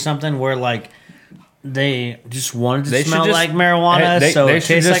trying bit. to do something where like they just wanted to They should smell just- like marijuana, They so it should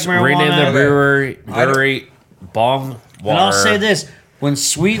tastes like just marijuana. rename their brewery Bong Water. And I'll say this: when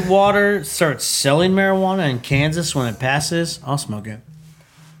Sweetwater starts selling marijuana in Kansas, when it passes, I'll smoke it.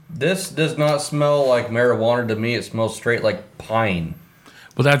 This does not smell like marijuana to me. It smells straight like pine.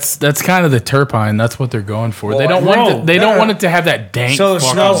 Well, that's kind of the terpine. That's what they're going for. Well, They don't I want know. it. They don't want it to have that dank. So it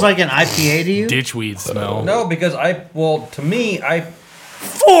fucking smells like an IPA to you? ditchweed smell. No, because to me,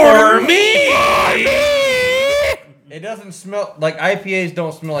 For me, it doesn't smell like IPAs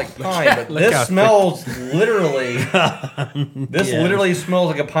don't smell like pine, but Look how this smells literally. This literally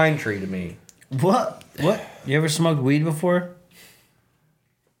smells like a pine tree to me. what? What? You ever smoked weed before?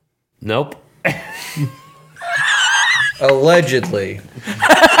 Nope. Allegedly,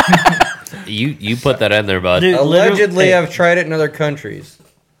 You put that in there, bud. Dude, allegedly, literally- I've tried it in other countries.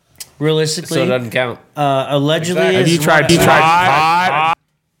 Realistically, So it doesn't count. allegedly, Exactly. Have you is tried? what- You tried?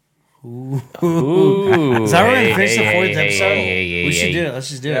 Ooh. Is that we're Hey, gonna finish the hey, 40th hey, episode? hey, We should hey. do it. Let's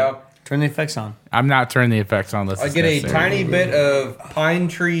just do Yeah. it. Turn the effects on. I'm not turning the effects on. I get a tiny bit of pine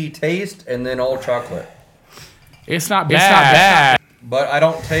tree taste and then all chocolate, It's not bad. It's not bad. but I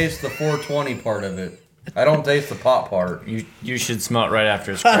don't taste the 420 part of it. I don't taste the pot part. You should smell it right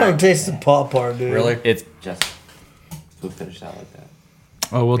after it's I don't cracked. taste the pot part, dude. Really? It's just we'll finish out like that.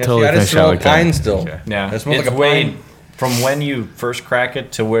 Oh, we'll Yeah, totally see, I just finish out smell like pine that. still. Okay. Yeah, It smells it's like a way pine. from when you first crack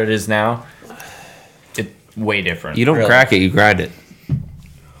it to where it is now. It's way different. You don't Really? crack it, you grind it.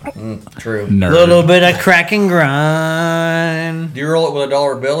 True. Nerd. Little bit of crack and grind. Do you roll it with a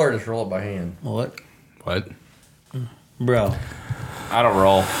dollar bill or just roll it by hand? What? What? Bro. I don't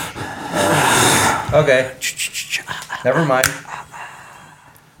roll. Okay. Never mind.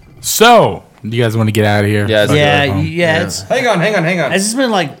 So, do you guys want to get out of here? Yeah, Yeah, home. yeah. It's, Hang on. has this been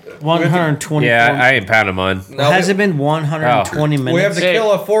like 120? Yeah, I ain't pounding mine. No, Has it been 120 minutes? we have to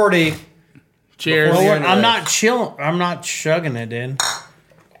kill a 40. Cheers. Before Well, I'm not chilling. I'm not chugging it, dude.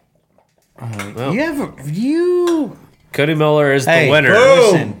 well. You have you. Cody Miller is Hey, the winner.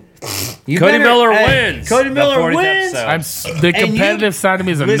 listen. You Cody better- Miller hey, wins. Cody the Miller 40th wins. episode. The competitive side of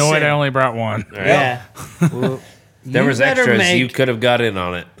me is annoyed listen. I only brought one. Yeah. Well, There you was better extras. make- You could have got in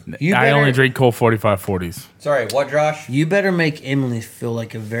on it. You I better, only drink cold 45-40s. Sorry, what, Josh? You better make Emily feel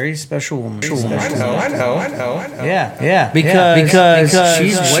like a very special woman. I know. Yeah. Because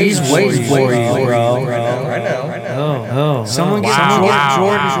she's waiting for you, bro. I know. Oh, someone get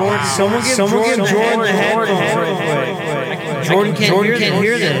Jordan. Someone get Jordan the headphones real quick. Jordan can't hear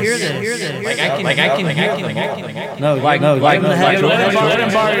this. Like I can. No, Like give him the Let headphones.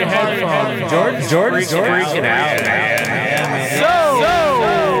 him borrow your headphones. Jordan's Freaking out.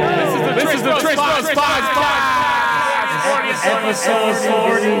 This is the Trish Boss Episode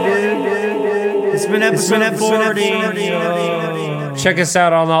 40, dude. It's been episode 40. Check us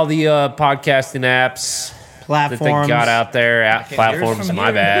out on all the podcasting apps that they Platforms. got out there. Platforms,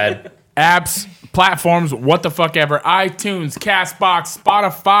 my bad. apps, platforms, what the fuck ever. iTunes, Castbox,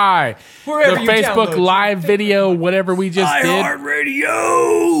 Spotify, Wherever the you Facebook download Live video, whatever we just did.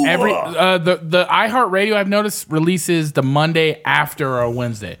 iHeartRadio. Every the iHeartRadio I've noticed releases the Monday after a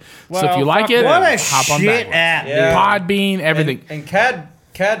Wednesday. So if Well, you like fuck it, What a hop on shit that. app, Yeah. Podbean, everything. And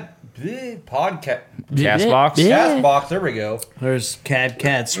podcast. Castbox. Castbox, there we go. There's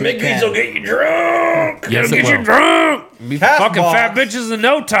Cat, Sweet Mickey's will Cat. get you drunk. Yes, it will. Drunk. Be fucking Castbox. fat bitches in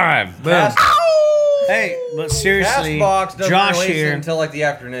no time. Cast- Hey, but seriously, Castbox doesn't Josh release it here. until like the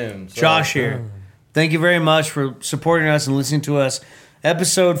afternoon. So. Josh here. Thank you very much for supporting us and listening to us.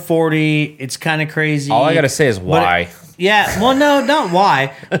 Episode 40. It's kind of crazy. All I gotta say is But why. yeah, well, no, not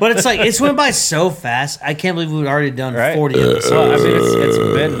why, but it's like it's went by so fast. I can't believe we've already done Right. 40 episodes. Well, I mean, it's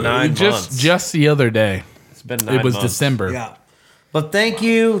been 9 months. Just the other day. It's been 9 It was months. December. Yeah. But thank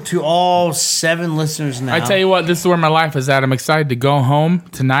you to all 7 listeners now. I tell you what, this is where my life is at. I'm excited to go home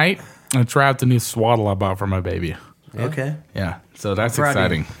tonight and try out the new swaddle I bought for my baby. Okay. Yeah, so that's proud of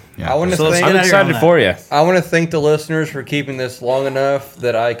you. exciting. Yeah. I want to So let's thank. get I'm out of here on excited that. for you. I want to thank the listeners for keeping this long enough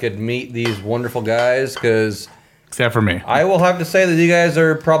that I could meet these wonderful guys because except for me. I will have to say that you guys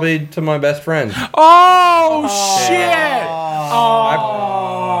are probably to my best friends. Oh, shit!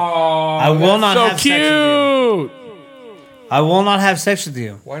 I will not So have sex with you. cute. I will not have sex with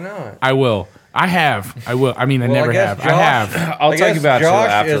you. Why not? I will. I have. I will. I mean, I Well, I never guess have. I have. I'll I talk guess about you Josh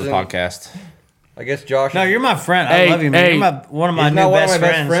after the isn't- podcast. I guess Josh. No, you're my friend. Hey, I love you, man. hey. You're one of my he's new not one of best my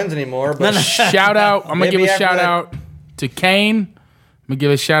friends. best friends anymore. But Shout out. I'm going to Maybe give a after shout that- out to Kane. I'm going to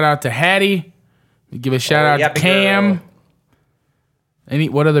give a shout out to Hattie. I'm going to give a shout out to Yappy Cam.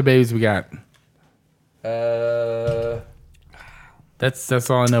 What other babies we got? That's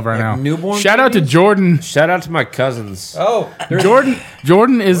all I know right now. newborn Shout out to babies? Jordan. Shout out to my cousins. oh, there's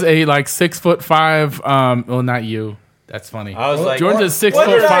Jordan is a like 6'5". Well, not you. That's funny. I was like, Jordan's a what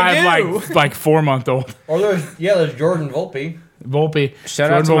did I 6'5", do? like 4-month-old. or there's Jordan Volpe. Volpe.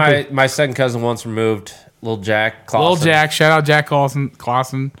 Shout out to Jordan Volpe. my second cousin once removed, Lil Jack Clausen. Lil Jack. Shout out Jack Clausen.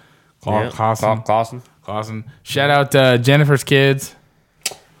 Clausen. Yeah, Clausen. Clausen. Shout out Jennifer's kids.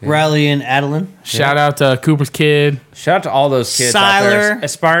 Riley and Adeline. Shout out to Cooper's kid. Shout out to all those kids out there Siler.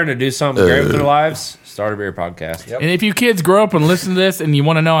 aspiring to do something great with their lives. Start a beer podcast. Yep. And if you kids grow up and listen to this and you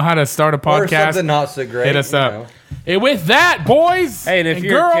want to know how to start a Or something podcast, not so great. hit us you up. know. And with that, boys, Hey, and if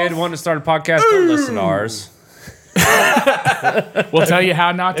you're girls, a kid wanting to start a podcast, don't listen to ours. we'll tell you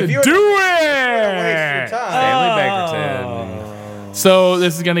how not to If do you it. Waste your time. Stanley Bakerton. So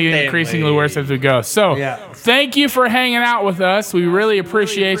this is going to get increasingly worse as we go. So thank you for hanging out with us. We really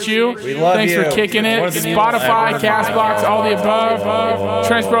appreciate you. We love Thanks you. for kicking it. One of the Spotify, ever. Castbox, all the above.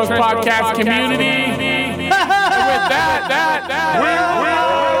 Trench Bros Podcast community. And with that,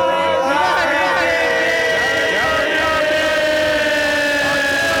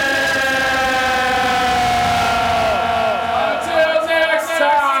 until next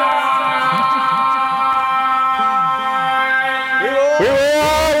time. We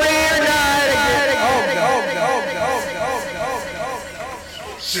will reunite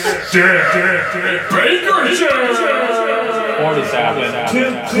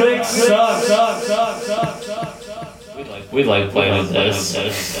Click we like playing this.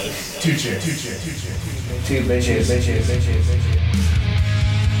 Two bitches.